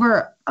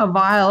over a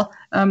while,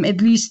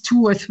 at least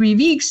 2 or 3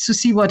 weeks, to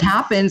see what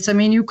happens.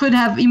 You could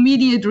have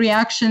immediate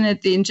reaction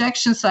at the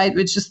injection site,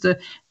 which is the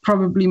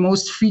probably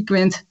most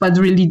frequent but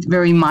really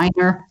very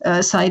minor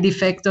side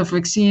effect of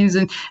vaccines.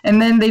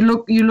 And then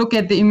you look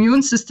at the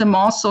immune system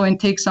also and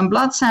take some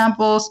blood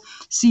samples,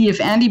 see if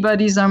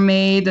antibodies are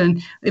made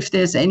and if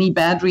there's any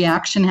bad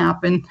reaction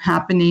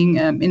happening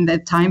in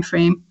that time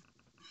frame.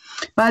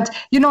 But,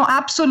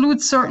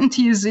 absolute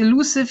certainty is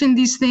elusive in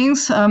these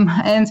things.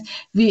 And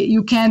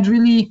you can't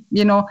really,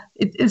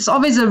 it's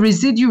always a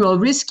residual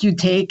risk you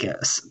take,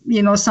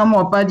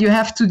 somewhat, but you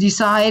have to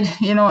decide,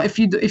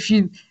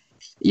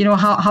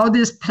 how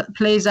this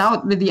plays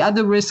out with the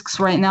other risks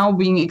right now,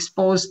 being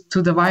exposed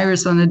to the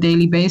virus on a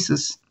daily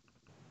basis.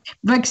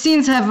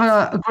 Vaccines have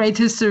a great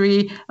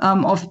history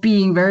of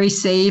being very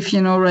safe,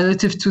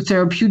 relative to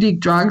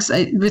therapeutic drugs.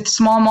 With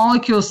small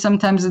molecules,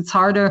 sometimes it's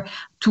harder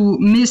to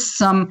miss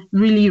some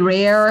really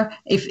rare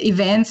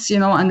events,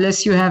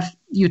 unless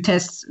you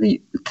test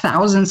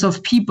thousands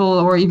of people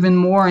or even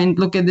more and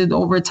look at it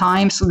over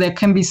time. So there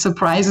can be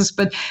surprises.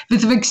 But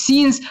with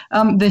vaccines,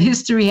 the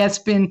history has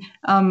been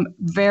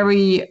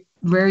very,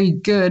 very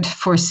good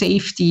for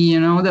safety.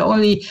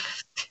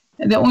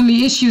 The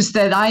only issues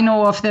that I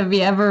know of that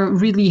we ever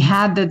really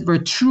had that were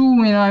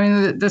true,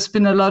 there's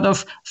been a lot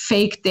of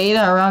fake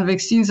data around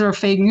vaccines or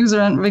fake news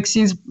around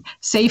vaccines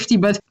safety,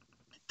 but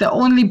the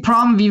only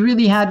problem we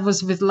really had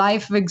was with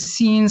live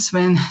vaccines,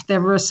 when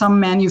there were some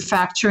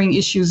manufacturing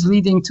issues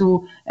leading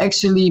to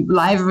actually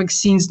live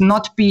vaccines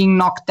not being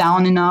knocked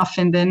down enough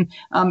and then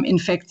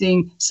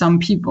infecting some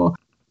people.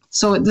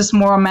 So this is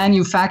more a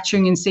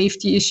manufacturing and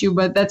safety issue,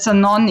 but that's a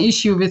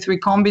non-issue with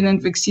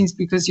recombinant vaccines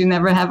because you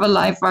never have a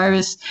live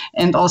virus,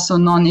 and also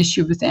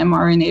non-issue with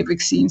mRNA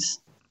vaccines.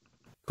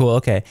 Cool.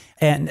 Okay.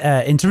 And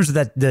in terms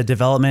of the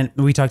development,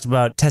 we talked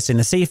about testing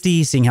the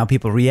safety, seeing how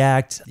people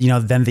react,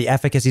 then the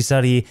efficacy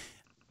study,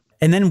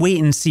 and then wait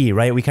and see,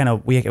 right? We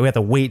have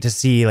to wait to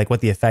see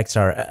what the effects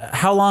are.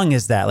 How long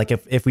is that?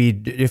 If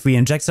we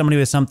inject somebody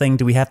with something,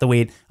 do we have to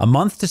wait a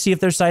month to see if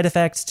there's side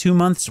effects? 2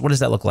 months? What does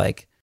that look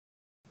like?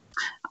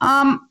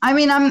 I'm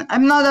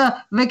not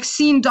a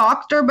vaccine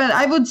doctor, but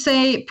I would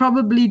say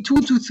probably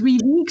 2 to 3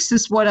 weeks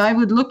is what I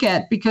would look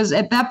at, because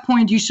at that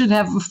point you should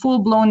have a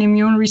full-blown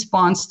immune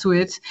response to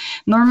it.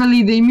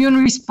 Normally the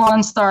immune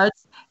response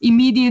starts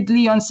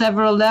immediately on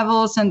several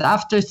levels, and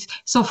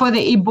so for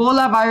the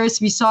Ebola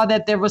virus, we saw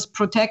that there was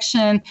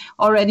protection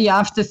already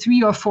after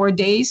 3 or 4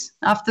 days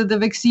after the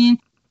vaccine.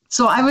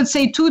 So I would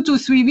say 2 to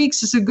 3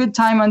 weeks is a good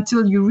time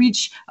until you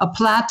reach a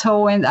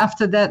plateau, and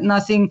after that,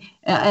 nothing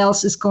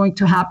else is going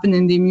to happen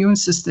in the immune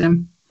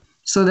system.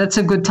 So that's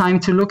a good time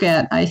to look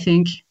at, I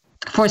think,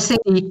 for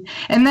safety.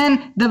 And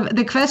then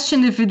the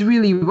question if it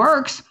really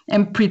works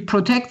and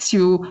protects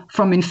you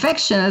from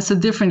infection, that's a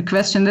different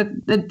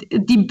question.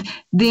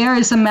 There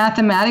is a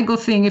mathematical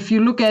thing. If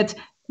you look at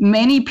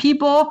many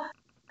people,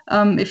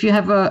 if you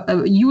have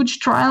a huge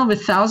trial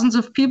with thousands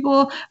of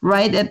people,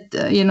 right at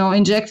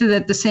injected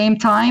at the same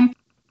time,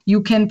 you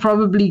can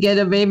probably get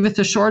away with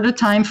a shorter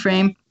time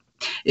frame.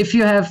 If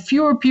you have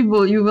fewer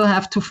people, you will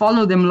have to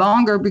follow them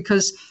longer,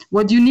 because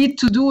what you need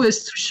to do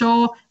is to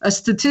show a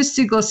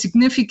statistical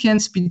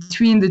significance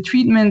between the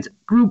treatment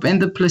group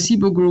and the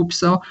placebo group.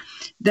 So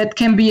that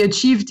can be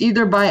achieved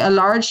either by a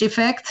large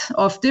effect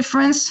of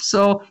difference,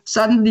 so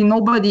suddenly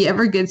nobody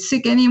ever gets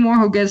sick anymore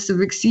who gets the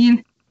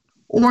vaccine,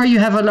 or you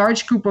have a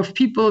large group of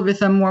people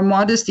with a more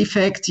modest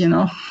effect,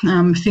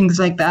 things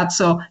like that.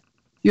 So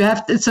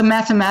it's a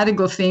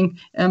mathematical thing.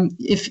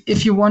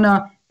 If you want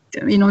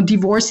to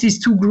divorce these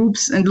two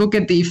groups and look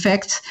at the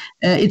effect,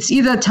 it's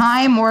either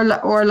time or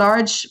a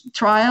large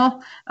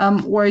trial,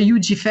 or a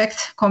huge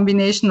effect,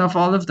 combination of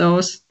all of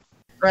those.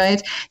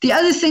 Right. The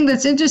other thing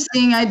that's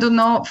interesting, I don't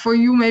know, for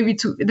you maybe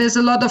too, there's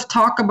a lot of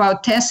talk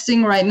about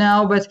testing right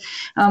now, but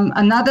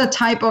another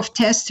type of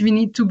test we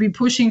need to be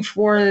pushing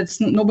for that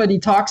nobody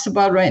talks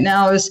about right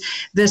now is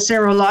the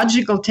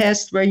serological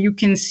test, where you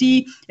can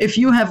see if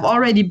you have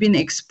already been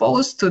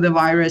exposed to the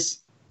virus.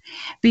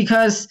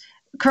 Because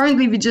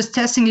currently we're just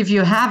testing if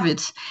you have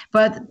it,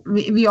 but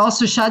we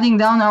also shutting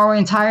down our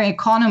entire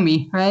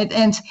economy, right?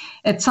 And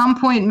at some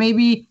point,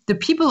 maybe the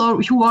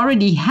people who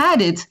already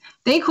had it,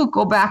 they could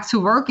go back to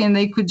work and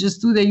they could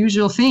just do their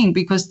usual thing,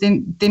 because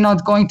then they're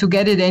not going to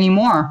get it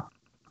anymore,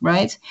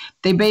 right?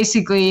 They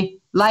basically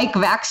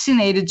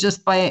vaccinated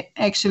just by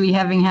actually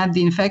having had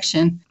the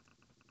infection.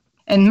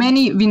 And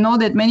we know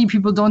that many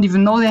people don't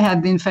even know they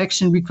had the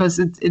infection, because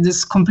it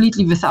is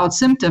completely without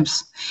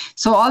symptoms.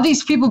 So all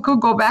these people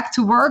could go back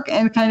to work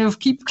and kind of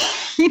keep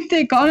the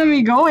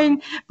economy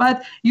going,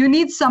 but you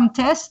need some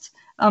test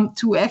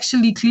to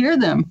actually clear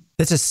them.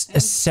 That's a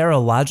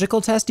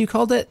serological test, you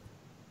called it?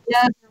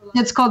 Yeah,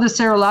 it's called a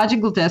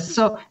serological test.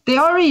 So they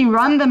already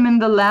run them in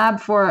the lab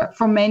for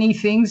many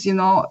things,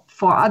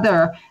 for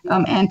other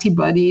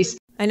antibodies.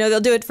 I know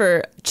they'll do it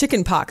for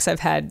chicken pox. I've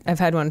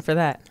had one for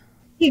that.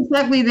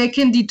 Exactly. They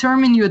can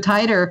determine your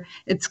titer,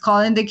 it's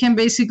called, and they can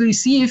basically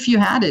see if you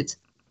had it.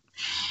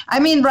 I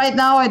mean, right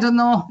now, I don't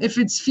know if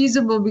it's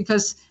feasible,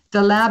 because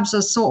the labs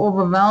are so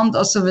overwhelmed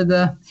also with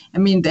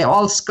they're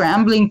all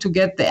scrambling to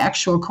get the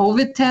actual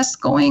COVID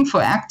test going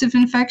for active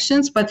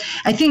infections. But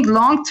I think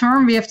long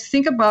term, we have to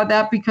think about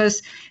that,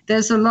 because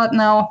there's a lot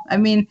now. I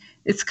mean,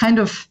 it's kind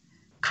of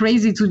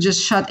crazy to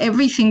just shut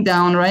everything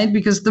down, right?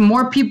 Because the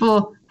more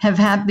people have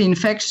had the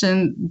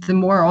infection, the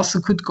more also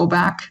could go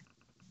back,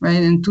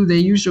 right, and do their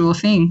usual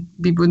thing.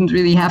 We wouldn't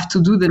really have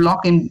to do the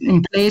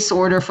lock-in place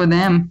order for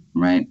them,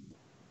 right?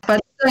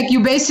 But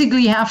you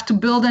basically have to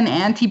build an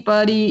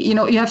antibody,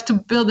 you have to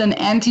build an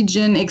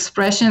antigen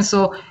expression.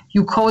 So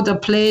you coat a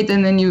plate,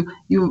 and then you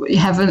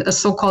have a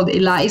so-called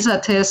ELISA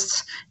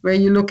test, where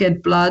you look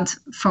at blood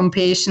from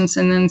patients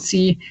and then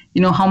see,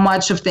 how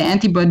much of the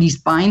antibodies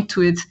bind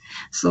to it.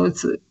 So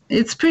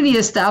it's pretty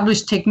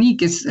established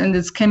technique, and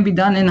it can be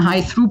done in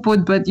high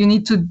throughput, but you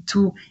need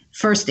to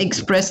first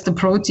express the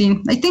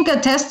protein. I think a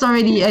test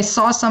I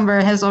saw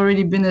somewhere has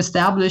already been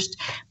established,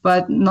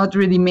 but not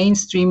really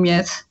mainstream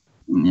yet.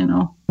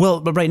 Well,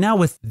 but right now,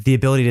 with the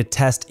ability to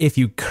test if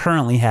you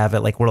currently have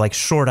it, we're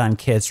short on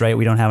kits, right?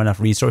 We don't have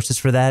enough resources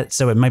for that.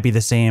 So it might be the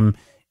same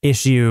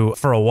issue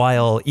for a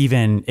while,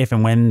 even if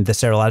and when the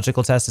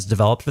serological test is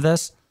developed for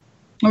this.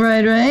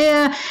 Right.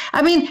 Yeah.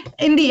 I mean,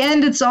 in the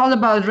end, it's all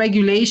about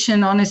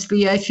regulation,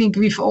 honestly. I think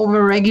we've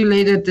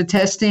over-regulated the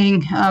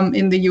testing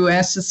in the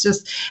U.S. It's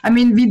just,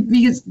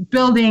 we're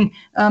building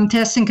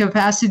testing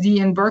capacity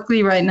in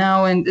Berkeley right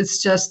now, and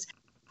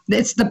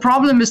the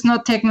problem is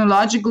not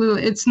technological.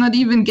 It's not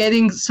even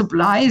getting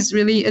supplies,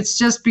 really. It's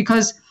just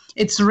because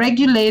it's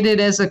regulated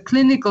as a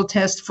clinical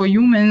test for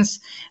humans.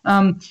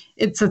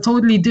 It's a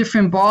totally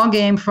different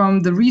ballgame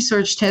from the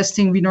research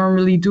testing we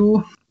normally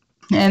do.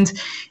 And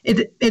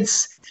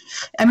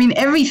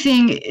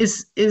everything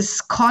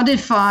is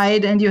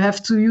codified, and you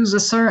have to use a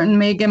certain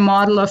make and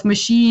model of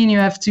machine. You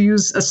have to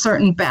use a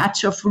certain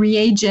batch of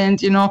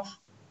reagent,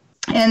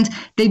 and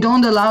they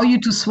don't allow you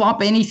to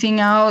swap anything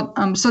out.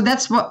 So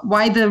that's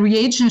why the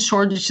reagent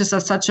shortages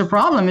are such a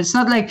problem. It's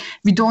not like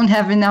we don't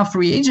have enough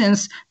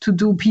reagents to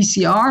do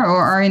PCR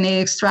or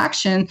RNA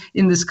extraction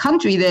in this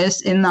country.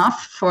 There's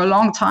enough for a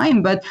long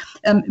time, but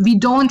we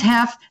don't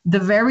have the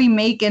very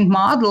make and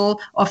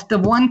model of the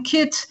one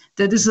kit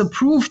that is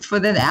approved for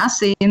that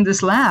assay in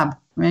this lab.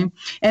 Right.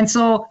 And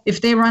so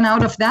if they run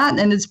out of that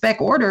and it's back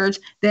ordered,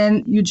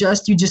 then you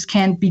just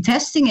can't be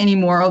testing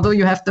anymore, although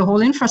you have the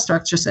whole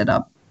infrastructure set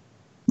up.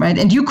 Right.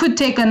 And you could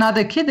take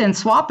another kit and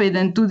swap it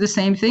and do the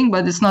same thing,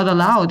 but it's not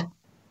allowed.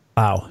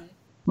 Wow.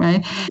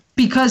 Right.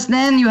 Because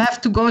then you have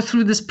to go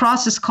through this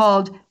process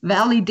called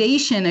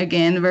validation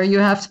again, where you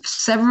have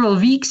several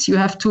weeks. You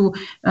have to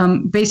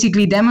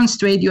basically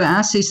demonstrate your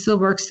assay still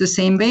works the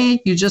same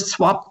way. You just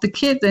swap the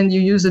kit and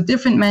you use a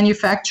different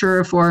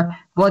manufacturer for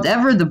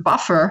whatever the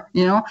buffer,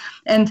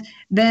 and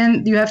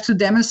then you have to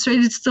demonstrate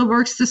it still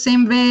works the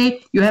same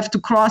way. You have to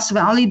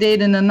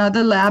cross-validate in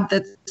another lab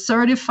that's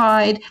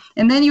certified,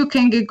 and then you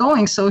can get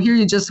going. So here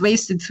you just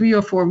wasted 3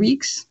 or 4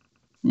 weeks,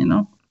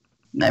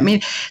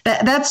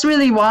 That's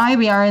really why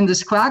we are in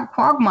this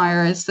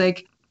quagmire. It's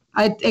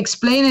I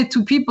explain it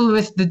to people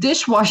with the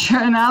dishwasher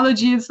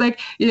analogy. It's like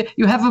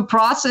you have a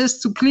process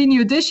to clean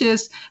your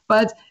dishes,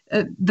 but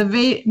the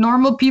way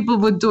normal people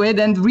would do it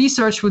and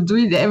research would do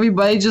it,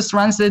 everybody just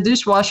runs the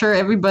dishwasher,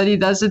 everybody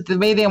does it the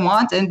way they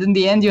want, and in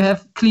the end you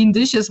have clean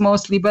dishes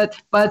mostly. But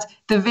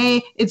the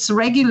way it's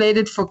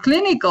regulated for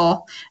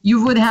clinical,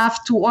 you would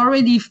have to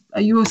already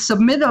you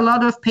submit a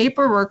lot of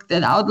paperwork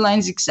that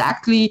outlines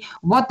exactly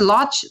what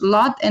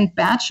lot and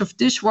batch of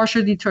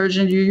dishwasher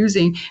detergent you're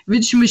using,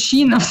 which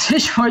machine of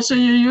dishwasher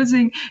you're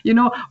using,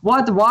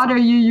 what water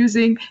you're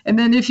using, and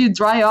then if you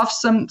dry off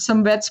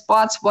some wet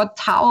spots, what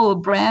towel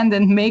brand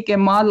and make a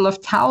model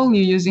of towel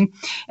you're using,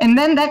 and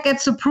then that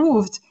gets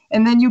approved,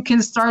 and then you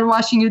can start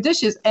washing your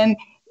dishes. And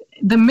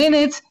the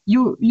minute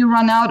you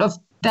run out of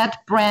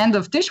that brand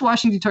of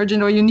dishwashing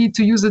detergent, or you need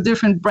to use a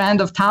different brand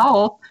of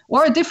towel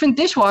or a different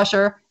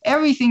dishwasher,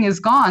 everything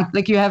is gone.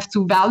 Like you have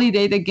to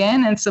validate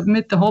again and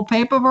submit the whole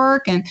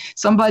paperwork, and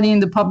somebody in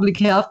the public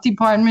health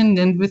department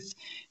and with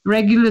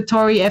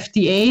regulatory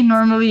FDA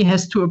normally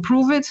has to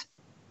approve it.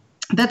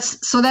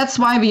 That's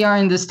why we are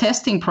in this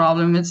testing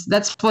problem.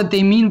 That's what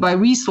they mean by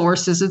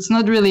resources. It's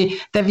not really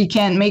that we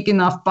can't make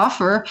enough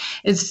buffer.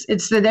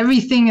 It's that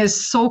everything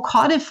is so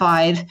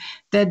codified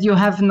that you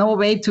have no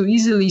way to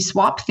easily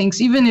swap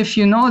things, even if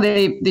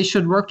they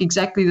should work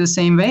exactly the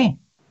same way,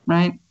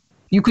 right?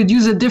 You could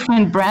use a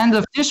different brand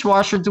of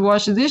dishwasher to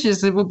wash the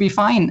dishes. It would be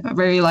fine,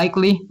 very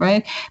likely,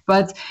 right?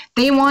 But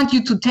they want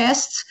you to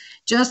test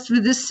just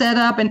with this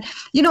setup. And,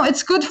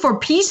 it's good for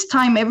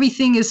peacetime.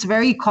 Everything is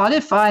very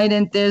codified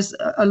and there's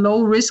a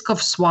low risk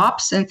of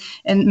swaps and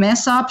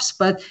mess ups.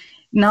 But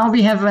now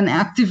we have an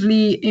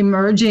actively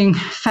emerging,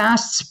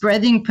 fast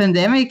spreading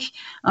pandemic.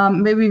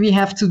 Maybe we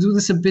have to do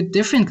this a bit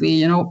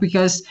differently,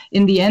 because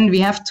in the end we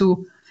have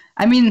to,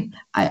 in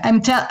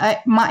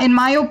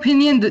my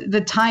opinion,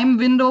 the time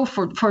window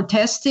for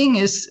testing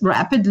is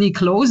rapidly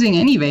closing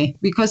anyway,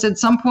 because at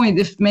some point,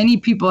 if many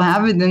people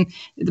have it, then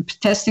the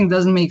testing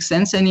doesn't make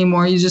sense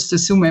anymore. You just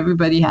assume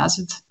everybody has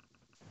it.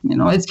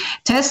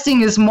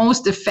 Testing is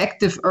most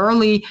effective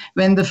early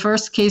when the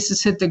first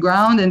cases hit the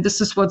ground. And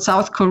this is what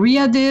South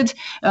Korea did.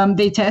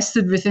 They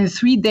tested within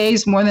 3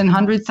 days more than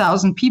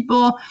 100,000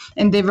 people,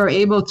 and they were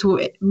able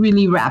to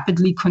really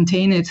rapidly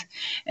contain it.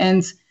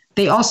 And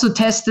they also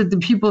tested the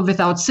people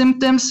without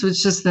symptoms,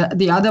 which is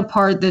the other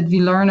part that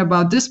we learn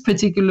about this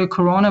particular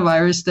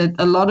coronavirus, that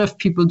a lot of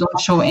people don't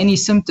show any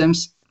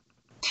symptoms.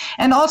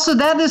 And also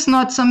that is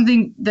not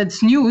something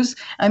that's news.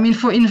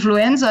 For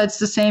influenza, it's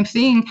the same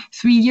thing.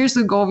 3 years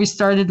ago, we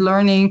started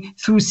learning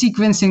through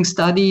sequencing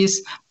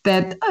studies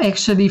that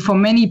actually for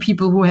many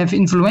people who have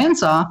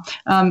influenza,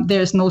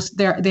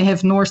 they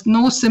have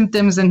no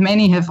symptoms, and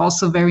many have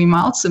also very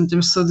mild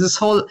symptoms. So this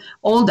whole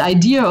old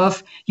idea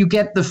of you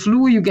get the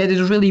flu, you get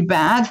it really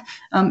bad,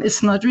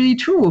 it's not really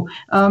true.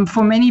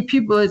 For many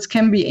people, it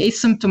can be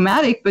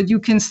asymptomatic, but you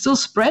can still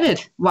spread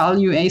it while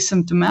you're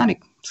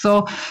asymptomatic.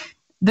 So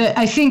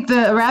I think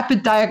the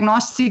rapid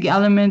diagnostic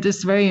element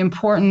is very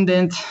important,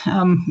 and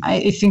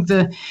I think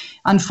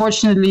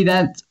unfortunately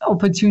that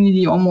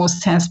opportunity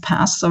almost has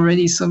passed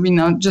already. So we're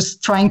now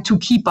just trying to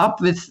keep up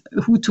with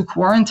who to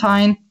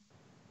quarantine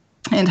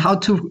and how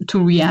to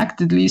react,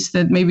 at least,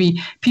 that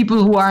maybe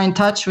people who are in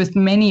touch with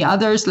many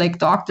others, like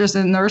doctors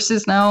and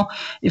nurses now,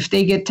 if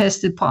they get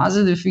tested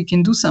positive, we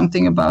can do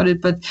something about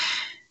it. But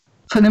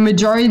for the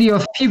majority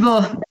of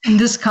people,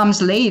 this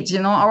comes late.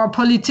 Our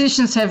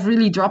politicians have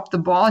really dropped the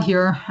ball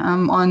here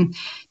on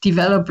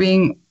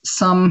developing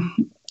some,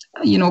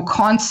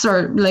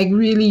 concert, like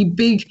really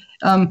big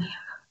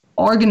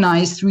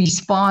organized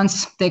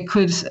response that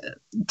could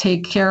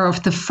take care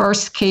of the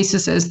first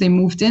cases as they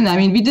moved in.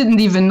 We didn't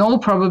even know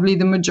probably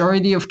the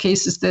majority of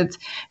cases that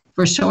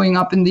were showing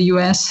up in the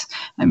US,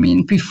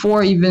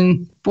 before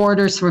even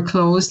borders were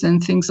closed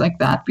and things like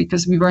that,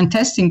 because we weren't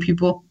testing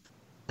people.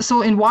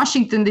 So in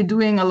Washington, they're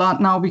doing a lot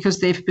now because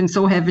they've been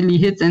so heavily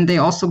hit, and they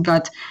also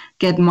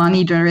get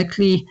money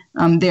directly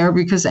there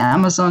because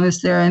Amazon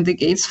is there and the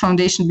Gates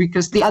Foundation,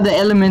 because the other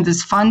element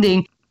is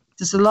funding.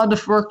 There's a lot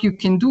of work you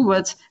can do,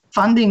 but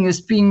funding is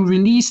being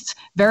released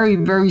very,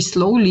 very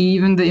slowly,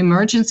 even the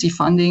emergency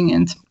funding.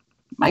 And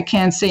I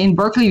can't say in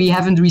Berkeley we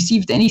haven't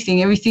received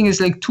anything. Everything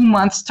is like 2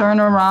 months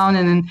turnaround,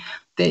 and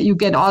then you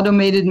get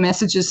automated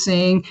messages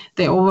saying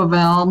they're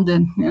overwhelmed,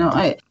 and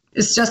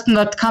it's just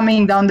not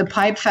coming down the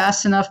pipe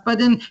fast enough. But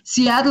in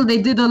Seattle,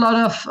 they did a lot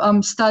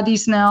of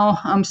studies now,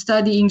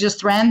 studying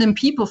just random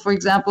people, for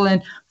example,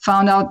 and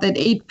found out that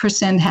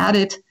 8% had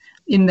it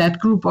in that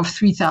group of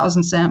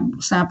 3,000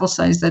 sample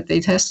size that they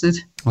tested.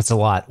 That's a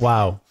lot.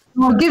 Wow.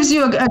 Well, it gives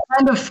you a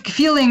kind of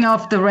feeling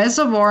of the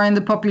reservoir in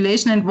the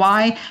population and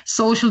why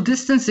social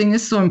distancing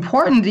is so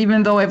important,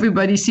 even though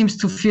everybody seems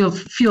to feel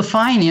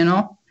fine,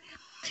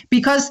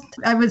 Because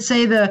I would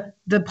say the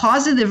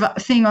positive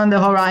thing on the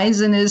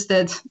horizon is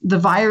that the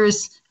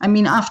virus,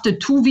 after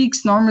 2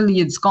 weeks, normally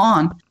it's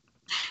gone.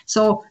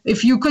 So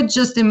if you could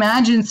just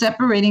imagine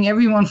separating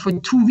everyone for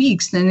 2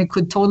 weeks, then it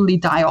could totally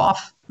die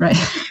off, right?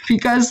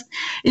 Because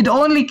it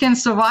only can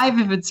survive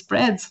if it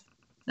spreads,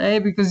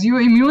 right? Because your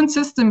immune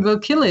system will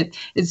kill it.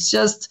 It's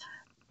just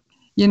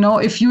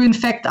if you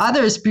infect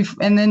others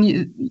and then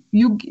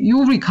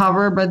you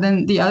recover, but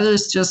then the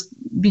others just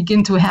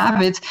begin to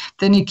have it,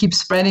 then it keeps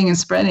spreading and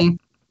spreading.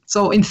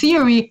 So in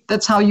theory,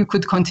 that's how you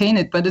could contain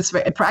it. But it's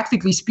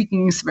practically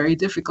speaking, it's very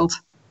difficult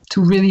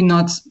to really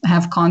not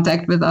have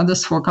contact with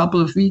others for a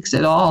couple of weeks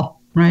at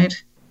all, right?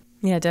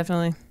 Yeah,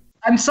 definitely.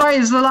 I'm sorry,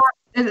 it's a lot.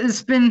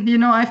 It's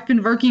been, I've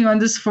been working on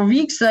this for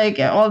weeks, like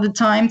all the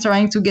time,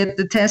 trying to get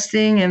the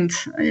testing and,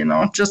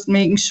 just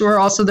making sure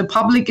also the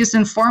public is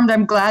informed.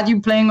 I'm glad you're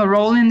playing a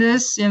role in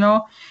this,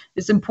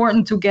 It's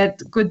important to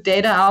get good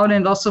data out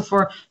and also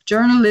for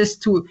journalists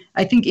to,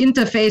 I think,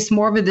 interface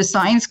more with the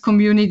science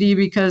community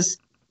because,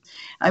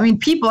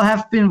 people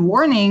have been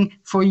warning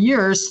for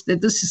years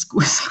that this is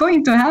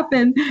going to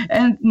happen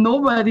and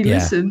nobody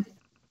listened,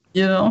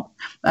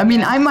 I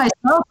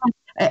myself,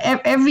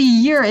 every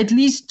year, at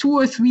least 2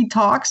 or 3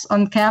 talks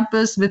on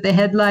campus with the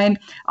headline,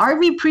 "Are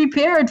we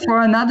prepared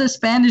for another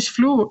Spanish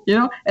flu?"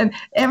 And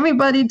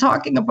everybody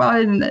talking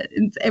about it,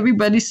 and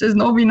everybody says,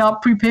 "No, we're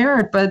not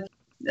prepared." But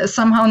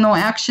somehow no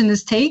action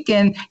is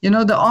taken.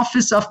 The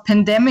Office of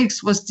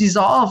Pandemics was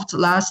dissolved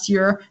last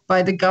year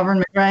by the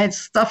government, right?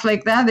 Stuff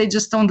like that. They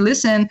just don't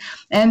listen.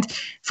 And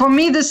for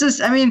me, this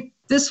is,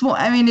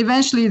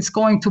 eventually it's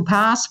going to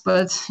pass,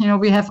 but,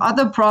 we have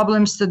other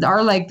problems that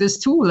are like this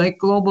too, like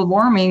global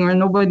warming, where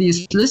nobody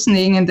is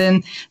listening. And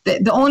then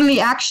the only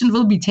action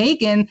will be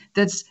taken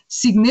that's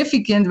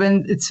significant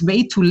when it's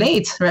way too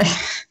late, right?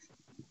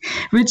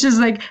 Which is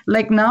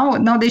like now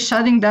they're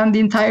shutting down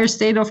the entire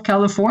state of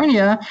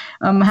California.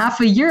 Half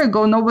a year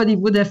ago, nobody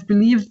would have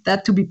believed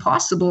that to be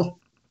possible.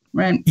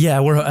 Right. Yeah,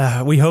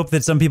 we hope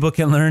that some people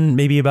can learn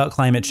maybe about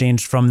climate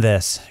change from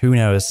this. Who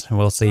knows?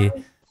 We'll see.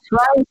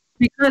 Right.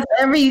 Because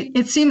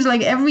it seems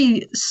like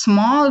every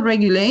small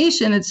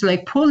regulation, it's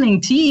like pulling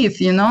teeth,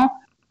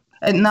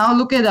 And now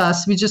look at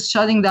us. We're just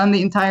shutting down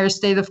the entire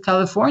state of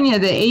California,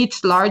 the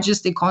 8th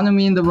largest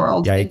economy in the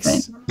world. Yikes.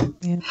 Right?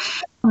 Yeah.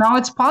 Now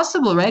it's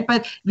possible, right?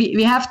 But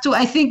we have to,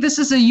 I think this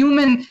is a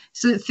human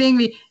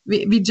thing.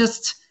 We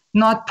just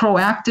not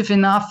proactive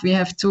enough. We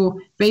have to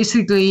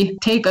basically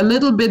take a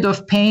little bit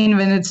of pain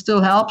when it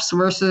still helps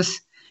versus,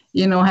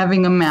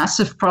 having a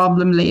massive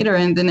problem later.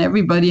 And then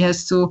everybody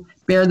has to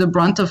bear the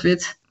brunt of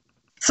it.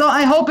 So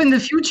I hope in the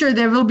future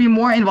there will be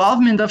more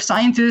involvement of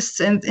scientists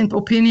and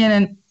opinion,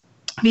 and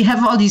we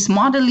have all these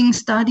modeling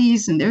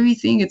studies and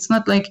everything. It's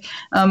not like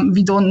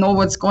we don't know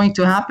what's going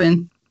to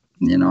happen,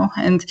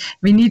 and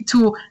we need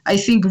to, I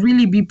think,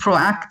 really be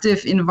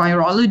proactive in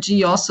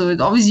virology also.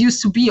 It always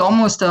used to be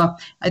almost a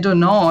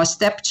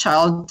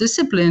stepchild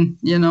discipline,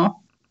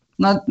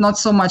 not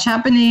so much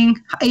happening.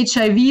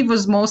 HIV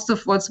was most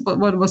of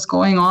what was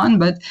going on,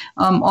 but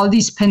all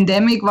these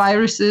pandemic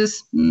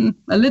viruses,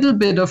 a little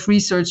bit of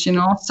research,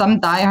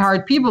 some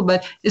diehard people,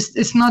 but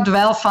it's not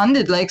well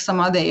funded like some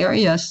other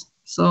areas.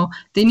 So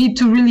they need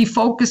to really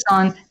focus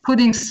on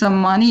putting some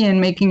money and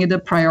making it a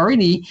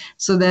priority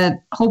so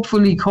that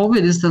hopefully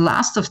COVID is the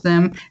last of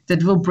them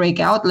that will break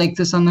out like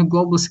this on a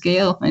global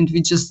scale. And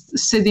we're just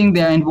sitting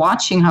there and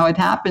watching how it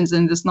happens,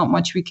 and there's not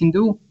much we can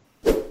do.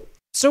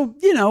 So,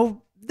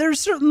 there's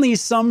certainly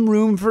some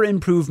room for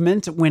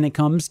improvement when it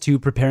comes to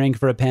preparing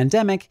for a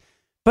pandemic.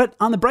 But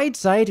on the bright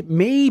side,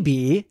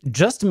 maybe,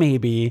 just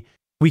maybe,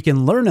 we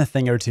can learn a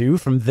thing or two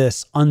from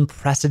this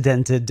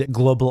unprecedented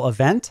global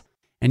event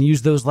and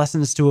use those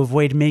lessons to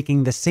avoid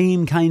making the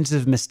same kinds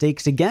of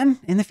mistakes again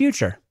in the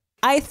future.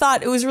 I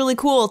thought it was really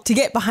cool to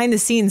get behind the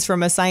scenes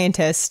from a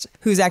scientist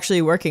who's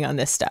actually working on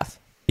this stuff.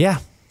 Yeah,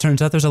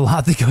 turns out there's a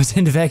lot that goes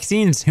into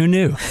vaccines. Who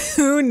knew?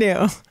 Who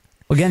knew?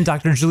 Again,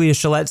 Dr. Julia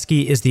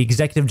Sheletsky is the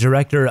executive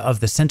director of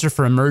the Center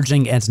for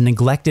Emerging and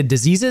Neglected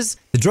Diseases,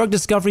 the Drug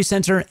Discovery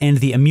Center, and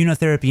the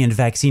Immunotherapy and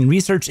Vaccine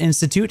Research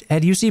Institute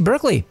at UC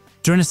Berkeley.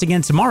 Join us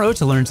again tomorrow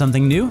to learn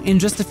something new in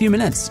just a few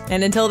minutes.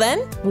 And until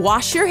then,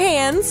 wash your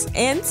hands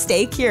and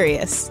stay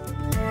curious.